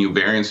going to see new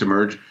variants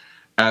emerge.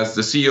 As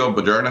the CEO of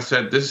Moderna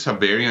said, this is a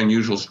very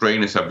unusual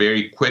strain. It's a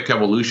very quick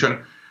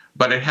evolution,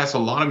 but it has a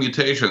lot of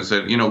mutations.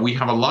 And, we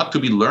have a lot to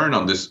be learned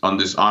on this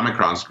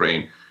Omicron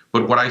strain.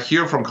 But what I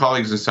hear from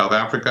colleagues in South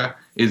Africa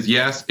is,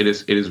 yes, it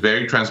is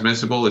very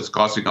transmissible. It's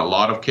causing a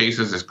lot of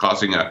cases. It's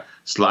causing a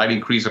slight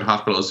increase in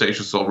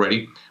hospitalizations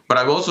already. But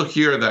I also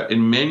hear that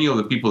in many of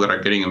the people that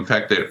are getting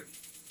infected,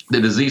 the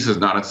disease is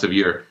not as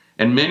severe.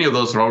 And many of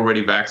those are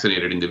already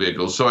vaccinated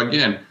individuals. So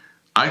again,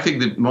 I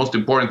think the most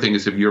important thing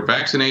is if you're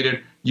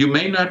vaccinated, you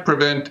may not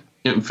prevent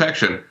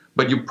infection,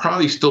 but you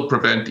probably still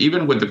prevent,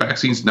 even with the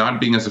vaccines not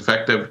being as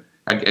effective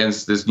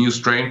against this new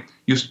strain,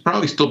 you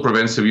probably still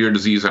prevent severe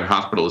disease and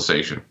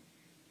hospitalization.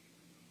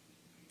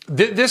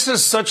 This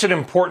is such an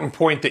important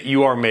point that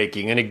you are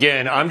making. And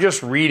again, I'm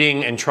just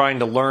reading and trying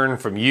to learn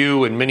from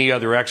you and many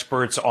other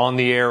experts on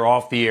the air,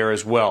 off the air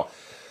as well.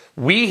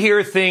 We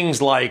hear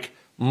things like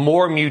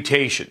more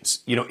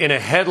mutations, in a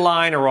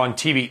headline or on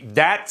TV.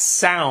 That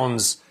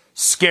sounds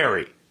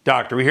scary,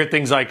 doctor. We hear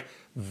things like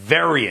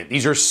variant.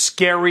 These are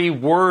scary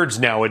words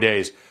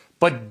nowadays.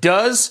 But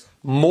does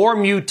more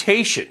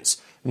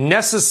mutations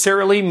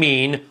necessarily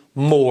mean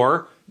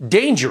more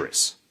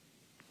dangerous?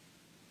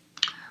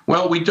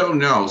 Well, we don't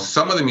know.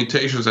 Some of the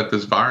mutations that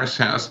this virus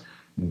has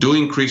do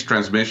increase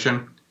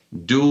transmission,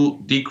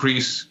 do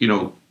decrease,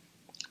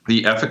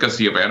 the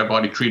efficacy of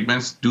antibody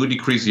treatments, do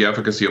decrease the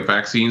efficacy of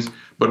vaccines,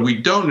 but we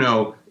don't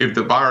know if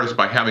the virus,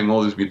 by having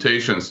all these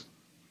mutations,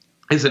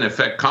 is in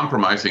effect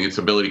compromising its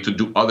ability to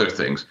do other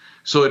things.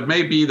 So it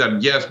may be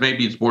that, yes,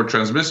 maybe it's more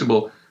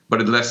transmissible,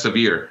 but it's less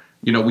severe.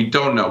 We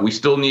don't know. We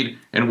still need,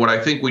 and what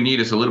I think we need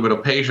is a little bit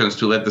of patience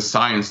to let the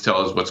science tell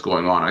us what's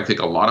going on. I think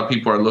a lot of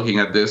people are looking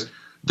at this.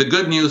 The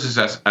good news is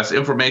as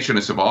information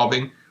is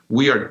evolving,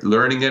 we are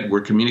learning it.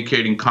 We're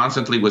communicating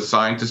constantly with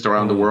scientists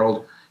around the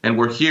world, and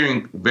we're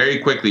hearing very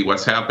quickly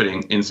what's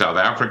happening in South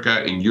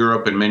Africa, in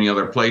Europe, and many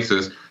other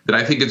places that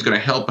I think is going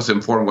to help us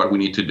inform what we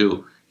need to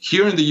do.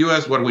 Here in the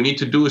U.S., what we need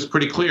to do is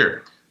pretty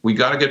clear. We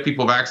got to get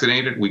people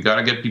vaccinated. We got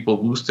to get people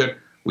boosted.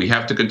 We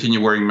have to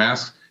continue wearing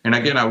masks. And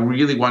again, I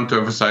really want to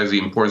emphasize the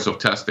importance of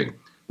testing.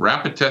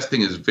 Rapid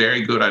testing is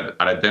very good at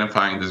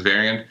identifying this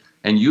variant,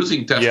 and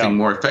using testing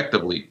more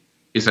effectively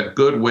is a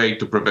good way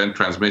to prevent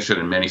transmission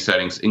in many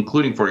settings,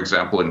 including, for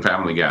example, in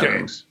family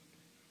gatherings.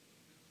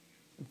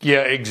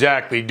 Yeah,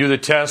 exactly. Do the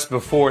test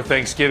before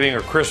Thanksgiving or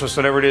Christmas,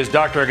 whatever it is.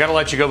 Doctor, I got to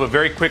let you go, but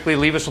very quickly,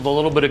 leave us with a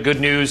little bit of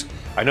good news.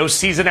 I know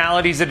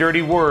seasonality is a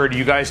dirty word.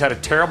 You guys had a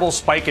terrible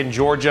spike in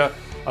Georgia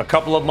a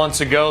couple of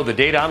months ago. The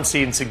data I'm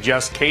seeing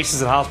suggests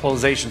cases and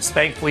hospitalizations,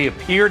 thankfully,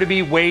 appear to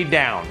be way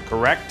down,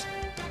 correct?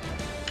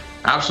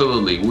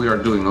 Absolutely. We are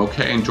doing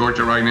okay in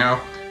Georgia right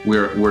now.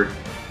 We're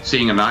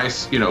seeing a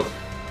nice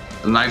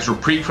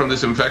reprieve from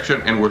this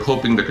infection, and we're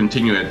hoping to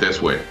continue it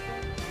this way.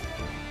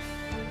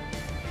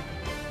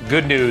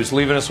 Good news.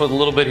 Leaving us with a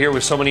little bit here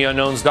with so many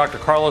unknowns. Dr.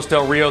 Carlos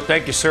Del Rio,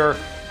 thank you, sir.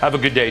 Have a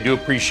good day. Do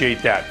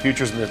appreciate that.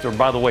 Futures,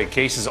 by the way,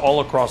 cases all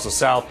across the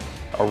South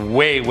are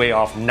way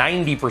off,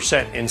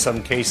 90% in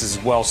some cases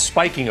as well,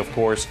 spiking, of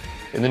course,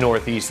 in the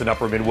Northeast and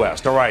upper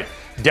Midwest. All right,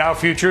 Dow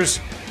futures,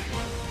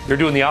 they're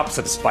doing the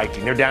opposite of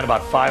spiking. They're down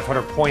about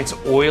 500 points.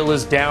 Oil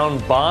is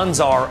down.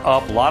 Bonds are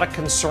up. A lot of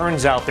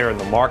concerns out there in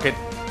the market.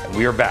 And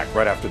we are back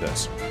right after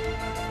this.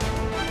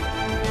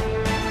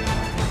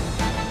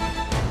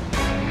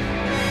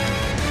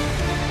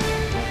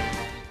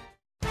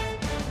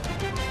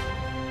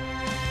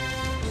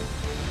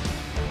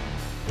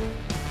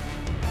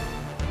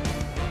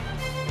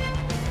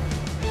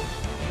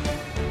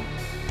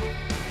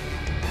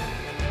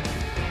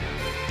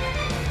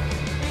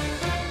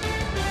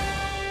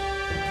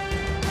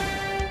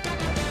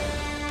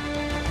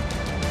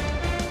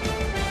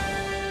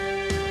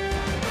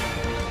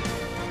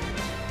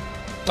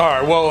 All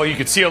right, well, you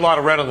can see a lot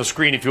of red on the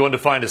screen. If you want to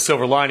find a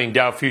silver lining,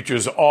 Dow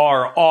futures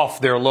are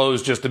off their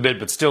lows just a bit,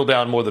 but still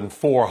down more than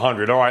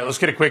 400. All right, let's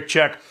get a quick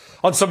check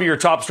on some of your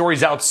top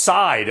stories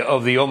outside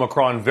of the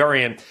Omicron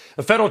variant.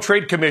 The Federal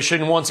Trade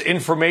Commission wants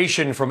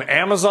information from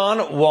Amazon,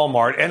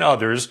 Walmart, and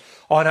others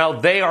on how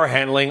they are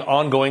handling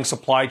ongoing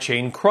supply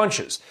chain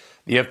crunches.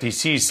 The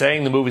FTC is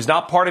saying the move is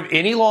not part of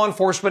any law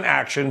enforcement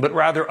action, but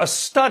rather a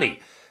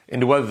study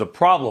into whether the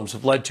problems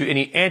have led to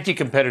any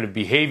anti-competitive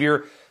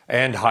behavior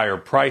and higher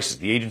prices.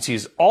 The agency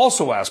has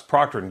also asked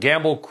Procter &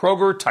 Gamble,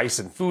 Kroger,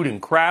 Tyson Food, and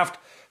Kraft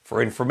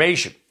for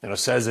information. And it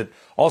says it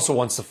also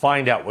wants to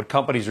find out what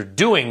companies are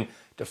doing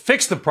to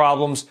fix the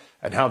problems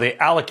and how they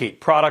allocate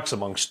products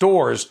among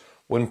stores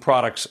when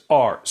products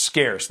are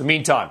scarce. In the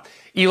meantime,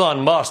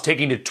 Elon Musk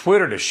taking to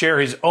Twitter to share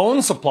his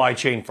own supply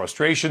chain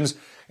frustrations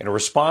in a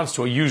response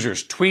to a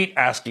user's tweet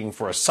asking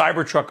for a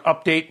Cybertruck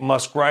update.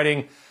 Musk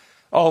writing,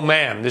 "Oh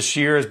man, this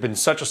year has been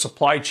such a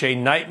supply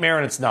chain nightmare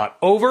and it's not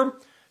over."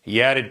 He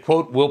added,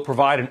 quote, "We'll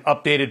provide an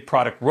updated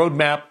product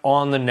roadmap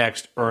on the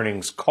next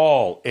earnings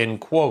call," end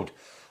quote.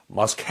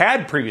 Musk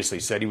had previously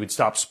said he would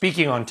stop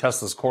speaking on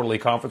Tesla's quarterly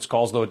conference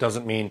calls, though it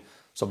doesn't mean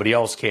somebody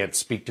else can't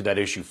speak to that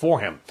issue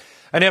for him.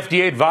 An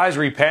FDA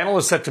advisory panel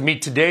is set to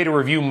meet today to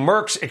review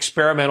Merck's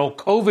experimental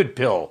COVID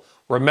pill.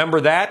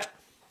 Remember that?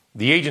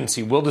 The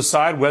agency will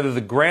decide whether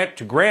to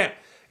grant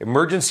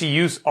emergency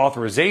use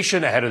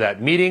authorization ahead of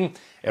that meeting.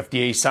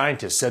 FDA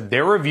scientists said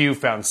their review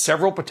found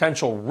several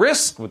potential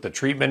risks with the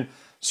treatment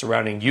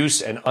surrounding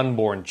use in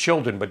unborn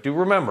children. But do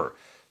remember,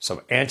 some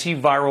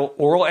oral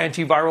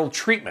antiviral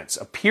treatments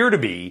appear to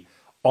be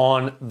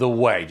on the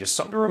way. Just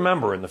something to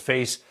remember in the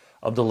face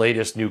of the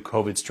latest new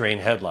COVID strain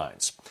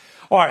headlines.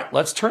 All right,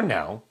 let's turn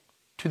now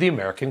to the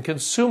American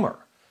consumer.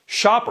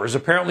 Shoppers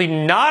apparently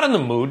not in the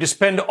mood to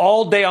spend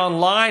all day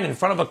online in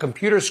front of a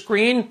computer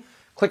screen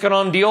clicking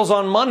on deals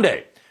on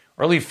Monday.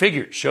 Early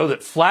figures show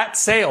that flat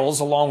sales,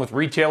 along with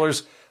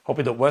retailers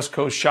hoping that West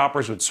Coast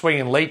shoppers would swing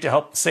in late to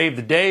help save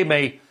the day,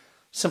 may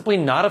simply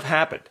not have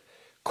happened.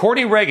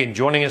 Courtney Reagan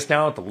joining us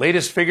now with the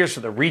latest figures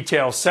for the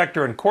retail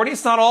sector. And Courtney,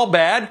 it's not all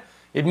bad.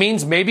 It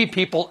means maybe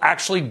people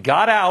actually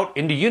got out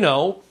into,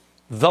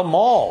 the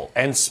mall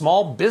and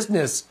small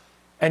business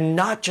and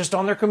not just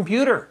on their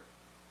computer.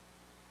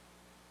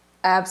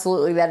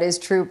 Absolutely, that is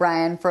true,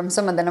 Brian. From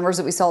some of the numbers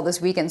that we saw this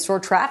weekend,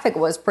 store traffic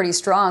was pretty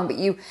strong. But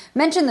you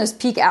mentioned those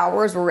peak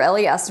hours were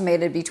really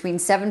estimated between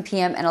 7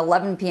 p.m. and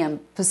 11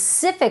 p.m.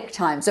 Pacific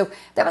time. So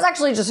that was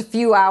actually just a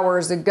few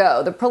hours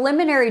ago. The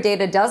preliminary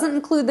data doesn't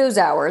include those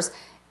hours,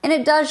 and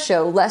it does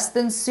show less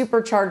than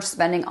supercharged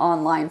spending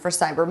online for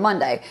Cyber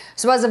Monday.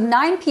 So as of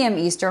 9 p.m.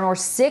 Eastern or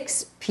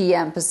 6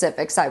 p.m.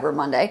 Pacific Cyber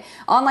Monday,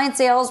 online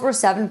sales were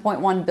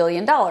 $7.1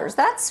 billion.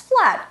 That's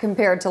flat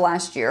compared to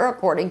last year,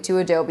 according to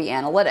Adobe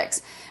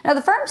Analytics. Now,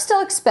 the firm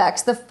still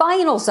expects the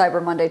final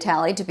Cyber Monday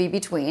tally to be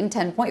between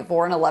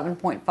 10.4 and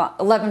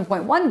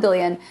 11.1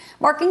 billion,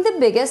 marking the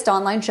biggest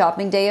online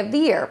shopping day of the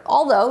year.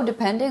 Although,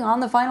 depending on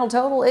the final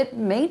total, it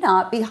may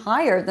not be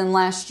higher than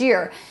last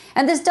year.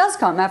 And this does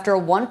come after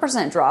a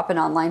 1% drop in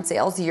online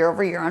sales year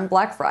over year on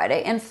Black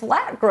Friday and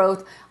flat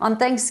growth on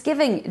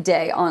Thanksgiving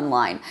Day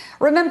online.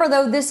 Remember,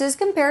 though, this is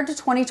compared to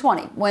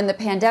 2020, when the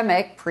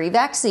pandemic,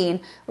 pre-vaccine,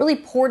 really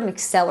poured an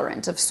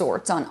accelerant of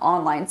sorts on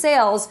online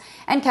sales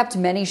and kept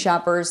many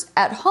shoppers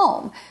at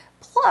home.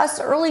 Plus,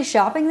 early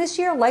shopping this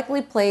year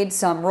likely played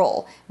some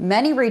role.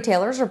 Many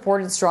retailers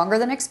reported stronger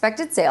than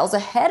expected sales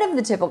ahead of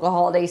the typical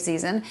holiday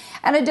season,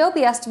 and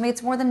Adobe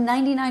estimates more than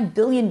 $99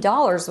 billion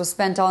was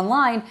spent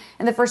online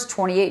in the first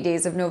 28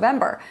 days of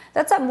November.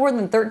 That's up more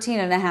than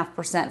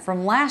 13.5%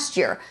 from last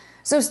year.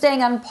 So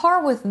staying on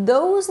par with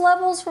those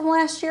levels from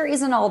last year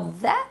isn't all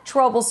that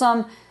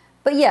troublesome.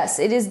 But yes,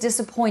 it is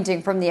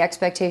disappointing from the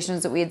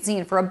expectations that we had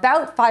seen for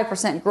about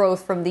 5%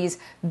 growth from these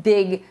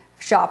big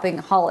shopping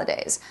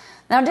holidays.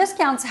 Now,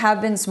 discounts have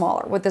been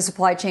smaller with the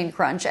supply chain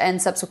crunch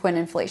and subsequent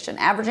inflation,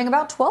 averaging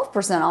about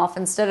 12% off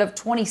instead of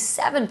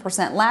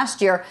 27% last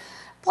year.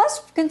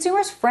 Plus,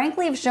 consumers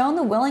frankly have shown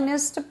the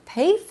willingness to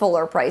pay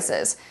fuller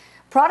prices.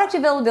 Product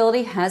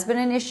availability has been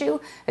an issue.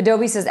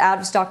 Adobe says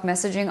out-of-stock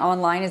messaging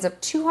online is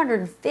up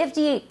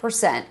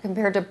 258%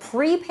 compared to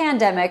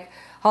pre-pandemic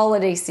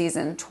holiday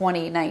season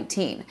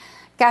 2019.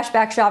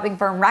 Cashback shopping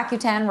firm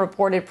Rakuten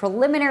reported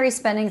preliminary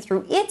spending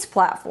through its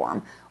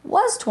platform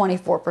was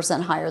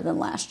 24% higher than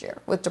last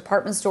year, with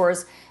department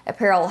stores,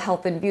 apparel,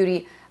 health, and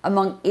beauty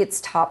among its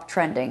top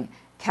trending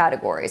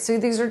categories. So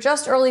these are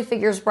just early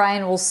figures,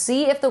 Brian. We'll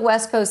see if the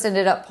West Coast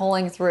ended up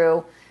pulling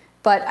through,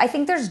 but I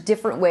think there's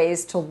different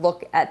ways to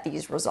look at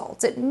these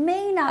results. It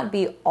may not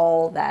be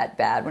all that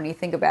bad when you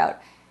think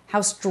about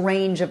how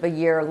strange of a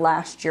year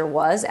last year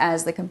was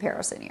as the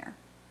comparison year.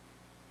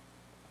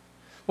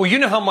 Well, you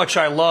know how much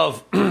I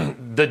love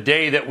the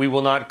day that we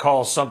will not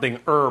call something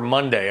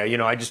Monday.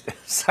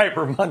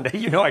 Cyber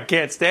Monday, I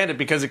can't stand it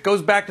because it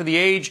goes back to the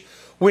age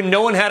when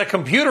no one had a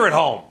computer at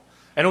home.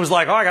 And it was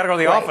like, I got to go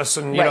to the office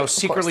and,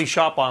 secretly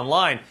shop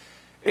online.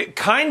 It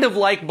kind of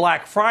like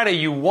Black Friday.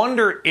 You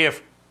wonder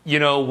if,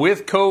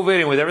 with COVID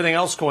and with everything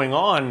else going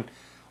on,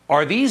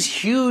 are these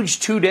huge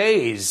 2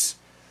 days,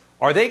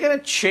 are they going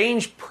to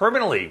change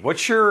permanently?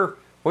 What's your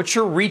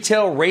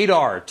retail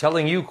radar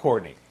telling you,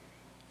 Courtney?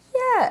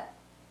 Yeah.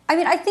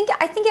 I think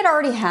it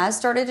already has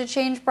started to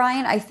change,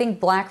 Brian. I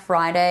think Black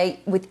Friday,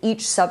 with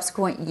each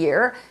subsequent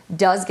year,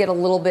 does get a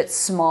little bit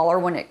smaller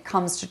when it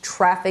comes to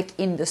traffic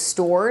in the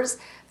stores.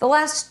 The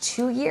last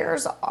 2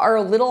 years are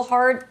a little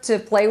hard to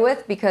play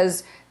with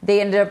because they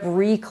ended up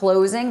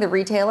reclosing the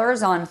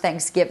retailers on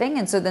Thanksgiving,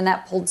 and so then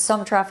that pulled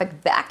some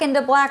traffic back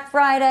into Black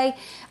Friday.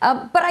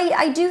 But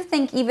I do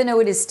think, even though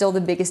it is still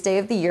the biggest day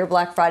of the year,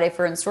 Black Friday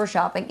for in-store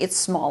shopping, it's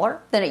smaller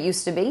than it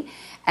used to be.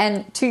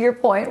 And to your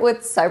point, with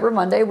Cyber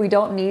Monday, we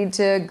don't need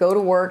to go to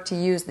work to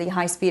use the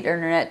high-speed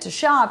internet to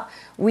shop.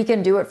 We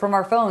can do it from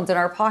our phones in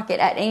our pocket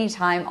at any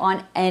time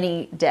on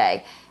any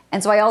day.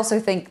 And so I also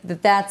think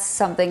that that's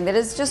something that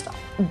has just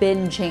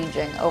been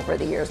changing over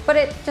the years. But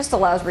it just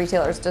allows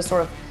retailers to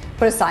sort of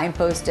put a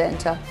signpost in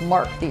to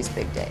mark these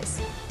big days.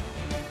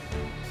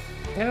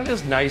 It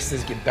is nice to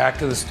get back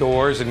to the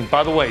stores. And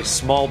by the way,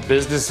 small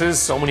businesses,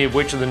 so many of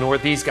which in the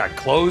Northeast got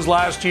closed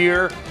last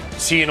year,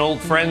 seeing old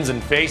friends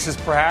and faces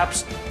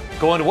perhaps.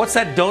 Going to, what's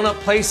that donut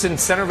place in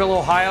Centerville,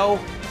 Ohio?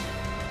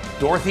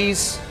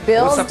 Dorothy's?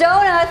 Bill's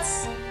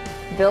Donuts.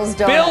 Bill's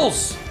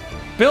Donuts.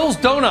 Bill's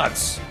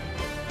Donuts.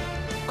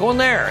 Going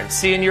there and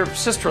seeing your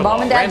sister-in-law.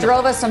 Mom and Dad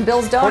drove us some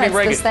Bill's Donuts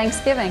this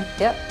Thanksgiving.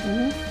 Yep.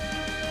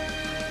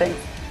 Thanks.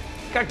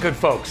 Got good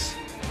folks.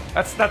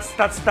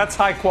 That's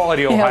high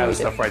quality Ohio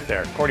stuff right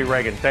there. Courtney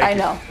Reagan, thank you. I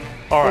know.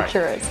 All right. It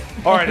sure is.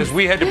 All right, as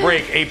we head to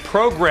break, a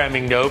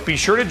programming note. Be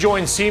sure to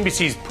join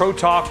CNBC's Pro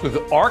Talks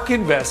with ARK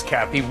Invest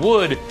Cathie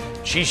Wood.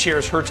 She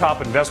shares her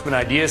top investment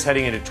ideas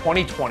heading into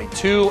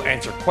 2022.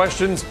 Answer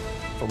questions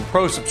from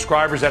Pro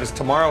subscribers. That is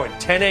tomorrow at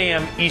 10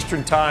 a.m.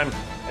 Eastern Time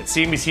at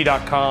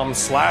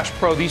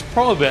cnbc.com/pro. These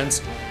Pro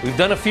events, we've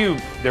done a few.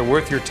 They're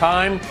worth your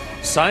time.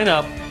 Sign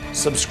up,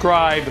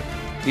 subscribe.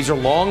 These are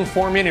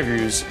long-form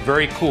interviews.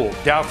 Very cool.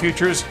 Dow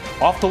futures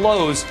off the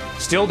lows,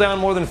 still down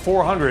more than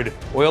 400.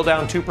 Oil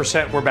down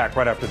 2%. We're back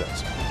right after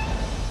this.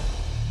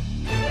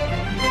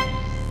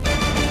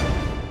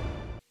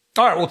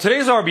 All right, well,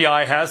 today's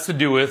RBI has to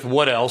do with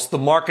what else? The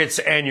markets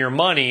and your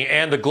money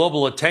and the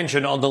global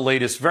attention on the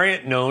latest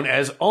variant known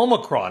as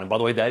Omicron. And by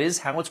the way, that is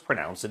how it's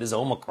pronounced. It is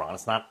Omicron.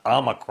 It's not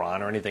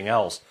Omicron or anything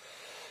else.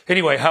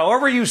 Anyway,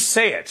 however you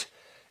say it,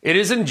 it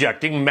is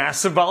injecting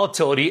massive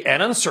volatility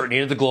and uncertainty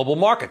into the global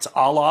markets,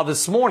 a la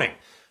this morning.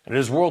 And it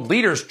is world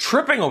leaders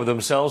tripping over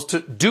themselves to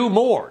do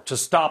more to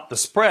stop the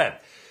spread.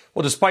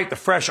 Well, despite the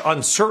fresh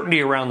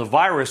uncertainty around the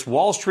virus,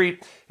 Wall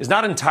Street is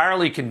not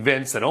entirely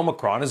convinced that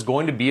Omicron is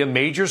going to be a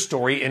major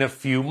story in a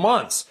few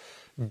months.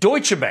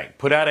 Deutsche Bank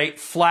put out a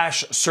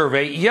flash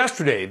survey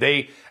yesterday.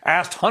 They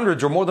asked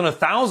hundreds or more than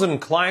 1,000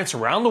 clients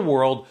around the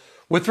world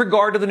with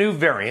regard to the new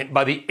variant.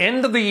 By the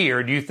end of the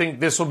year, do you think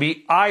this will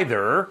be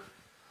either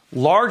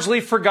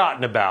largely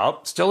forgotten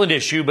about, still an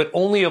issue, but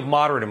only of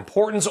moderate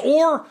importance,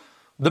 or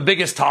the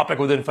biggest topic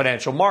within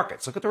financial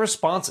markets? Look at the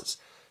responses.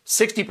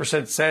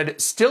 60%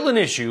 said still an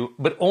issue,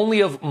 but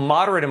only of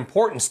moderate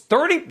importance.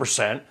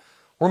 30%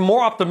 were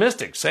more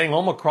optimistic, saying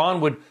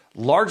Omicron would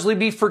largely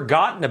be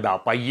forgotten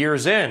about by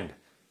year's end.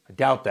 I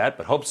doubt that,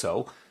 but hope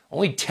so.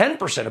 Only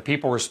 10% of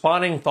people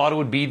responding thought it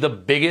would be the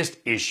biggest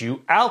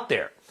issue out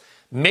there.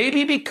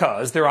 Maybe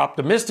because they're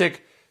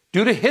optimistic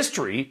due to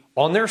history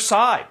on their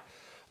side.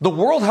 The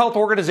World Health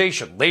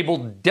Organization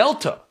labeled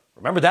Delta,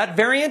 remember that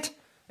variant?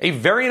 A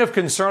variant of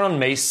concern on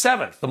May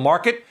 7th. The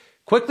market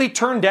quickly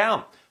turned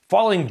down,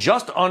 falling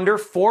just under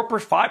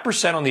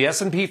 5% on the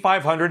S&P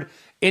 500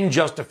 in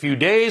just a few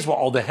days while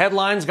all the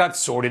headlines got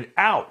sorted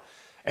out.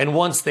 And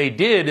once they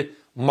did,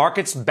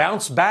 markets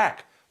bounced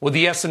back, with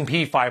the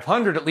S&P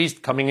 500 at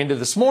least coming into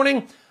this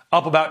morning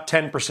up about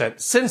 10%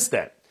 since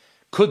then.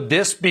 Could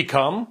this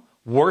become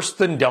worse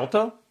than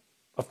Delta?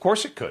 Of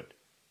course it could.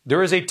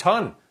 There is a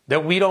ton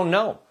that we don't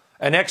know.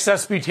 And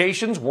excess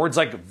mutations, words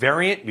like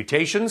variant,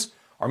 mutations,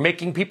 are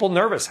making people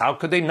nervous. How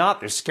could they not?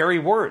 They're scary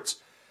words.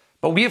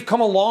 But we have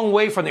come a long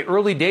way from the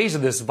early days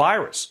of this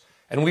virus,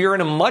 and we are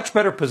in a much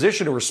better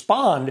position to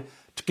respond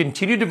to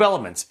continued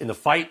developments in the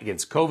fight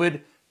against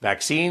COVID,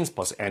 vaccines,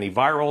 plus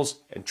antivirals,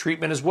 and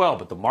treatment as well.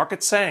 But the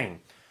market's saying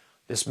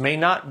this may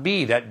not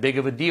be that big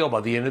of a deal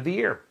by the end of the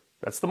year.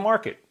 That's the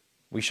market.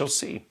 We shall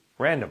see.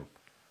 Random,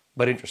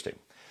 but interesting.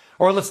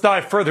 All right, let's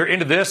dive further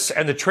into this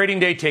and the trading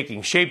day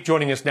taking shape.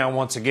 Joining us now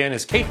once again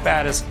is Kate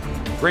Faddis,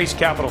 Grace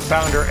Capital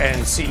founder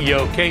and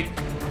CEO. Kate,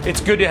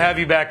 it's good to have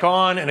you back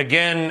on. And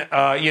again,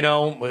 a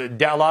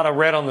lot of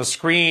red on the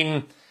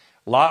screen,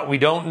 a lot we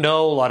don't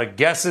know, a lot of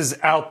guesses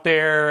out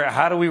there.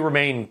 How do we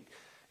remain,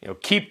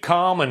 keep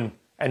calm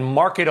and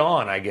mark it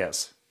on, I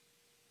guess?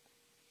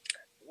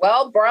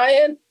 Well,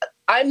 Brian,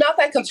 I'm not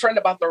that concerned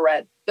about the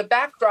red. The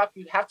backdrop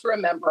you have to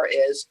remember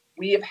is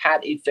we have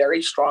had a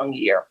very strong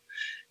year.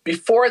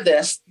 Before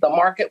this, the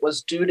market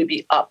was due to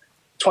be up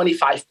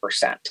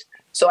 25%.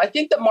 So I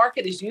think the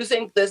market is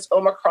using this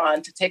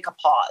Omicron to take a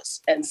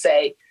pause and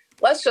say,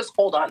 let's just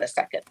hold on a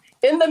second.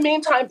 In the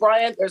meantime,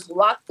 Brian, there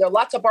are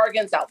lots of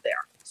bargains out there.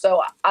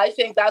 So I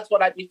think that's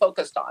what I'd be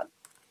focused on.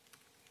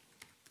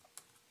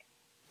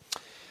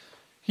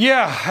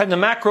 Yeah, and the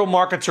macro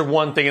markets are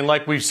one thing, and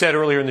like we've said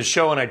earlier in the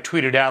show, and I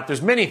tweeted out,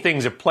 there's many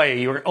things at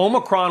play.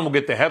 Omicron will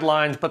get the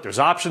headlines, but there's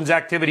options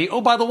activity.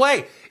 Oh, by the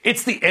way,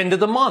 it's the end of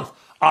the month.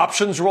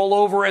 Options roll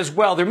over as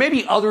well. There may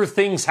be other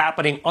things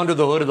happening under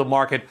the hood of the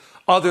market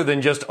other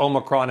than just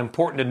Omicron.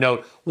 Important to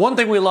note. One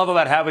thing we love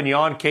about having you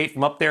on, Kate,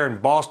 from up there in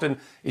Boston,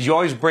 is you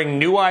always bring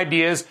new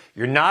ideas.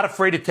 You're not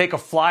afraid to take a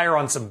flyer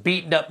on some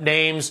beaten up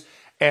names.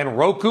 And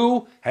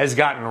Roku has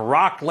gotten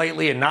rocked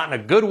lately, and not in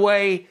a good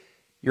way.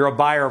 You're a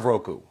buyer of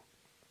Roku.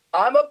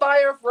 I'm a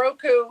buyer of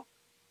Roku.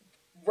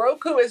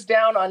 Roku is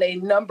down on a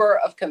number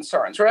of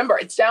concerns. Remember,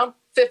 it's down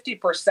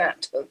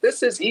 50%.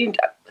 This is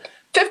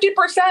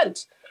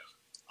 50%.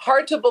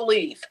 Hard to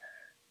believe.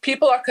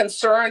 People are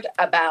concerned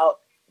about,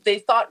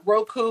 they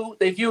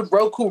viewed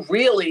Roku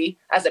really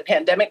as a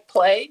pandemic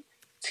play.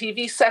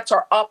 TV sets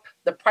are up.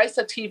 The price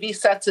of TV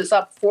sets is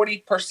up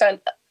 40%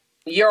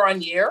 year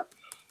on year.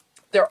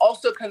 They're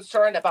also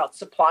concerned about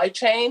supply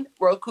chain.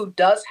 Roku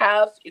does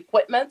have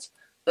equipment.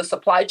 The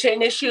supply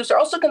chain issues. They're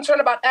also concerned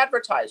about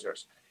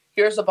advertisers.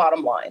 Here's the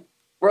bottom line.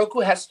 Roku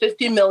has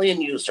 50 million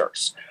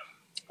users.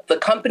 The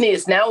company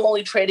is now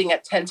only trading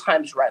at 10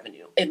 times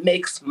revenue. It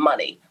makes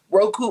money.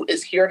 Roku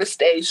is here to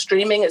stay.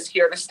 Streaming is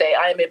here to stay.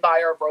 I am a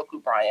buyer of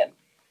Roku, Brian.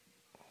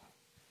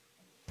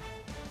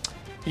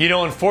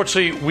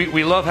 Unfortunately,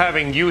 we love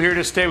having you here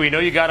to stay. We know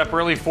you got up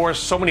early for us.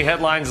 So many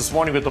headlines this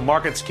morning with the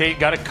markets. Kate,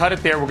 got to cut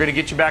it there. We're going to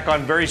get you back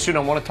on very soon. I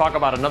want to talk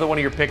about another one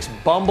of your picks,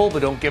 Bumble,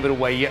 but don't give it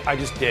away yet. I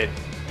just did.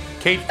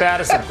 Kate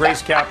Faddis of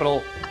Grace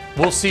Capital.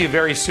 We'll see you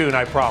very soon,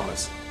 I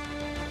promise.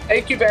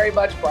 Thank you very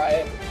much,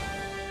 Brian.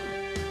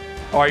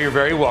 All right, you're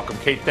very welcome,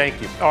 Kate.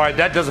 Thank you. All right,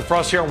 that does it for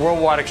us here on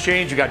Worldwide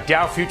Exchange. We got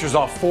Dow futures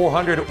off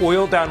 400,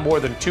 oil down more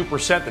than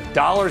 2%. The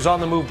dollar's on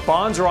the move,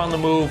 bonds are on the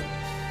move.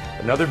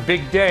 Another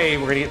big day.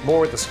 We're going to get more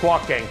with the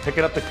Squawk Gang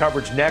picking up the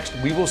coverage next.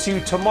 We will see you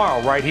tomorrow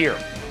right here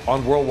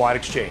on Worldwide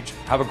Exchange.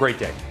 Have a great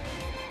day.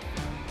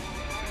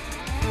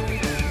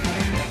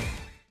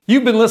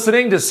 You've been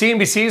listening to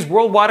CNBC's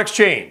Worldwide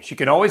Exchange. You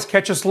can always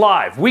catch us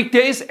live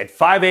weekdays at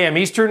 5 a.m.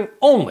 Eastern,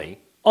 only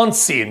on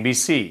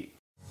CNBC.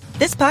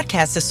 This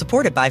podcast is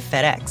supported by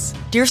FedEx.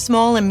 Dear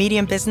small and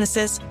medium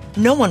businesses,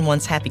 no one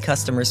wants happy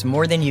customers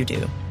more than you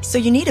do. So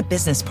you need a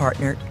business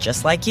partner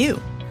just like you.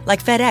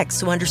 Like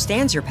FedEx, who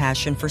understands your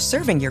passion for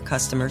serving your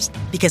customers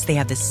because they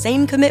have the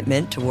same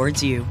commitment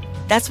towards you.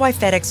 That's why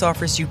FedEx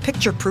offers you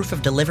picture proof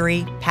of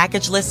delivery,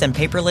 packageless and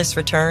paperless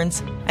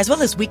returns, as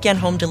well as weekend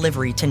home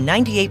delivery to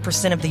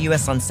 98% of the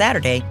U.S. on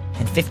Saturday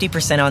and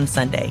 50% on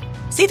Sunday.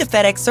 See the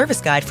FedEx service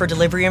guide for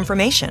delivery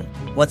information.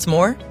 What's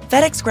more,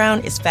 FedEx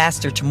Ground is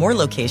faster to more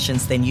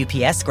locations than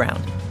UPS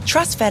Ground.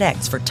 Trust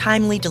FedEx for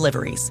timely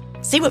deliveries.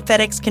 See what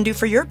FedEx can do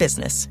for your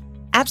business.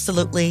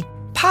 Absolutely,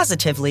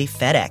 positively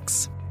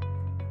FedEx.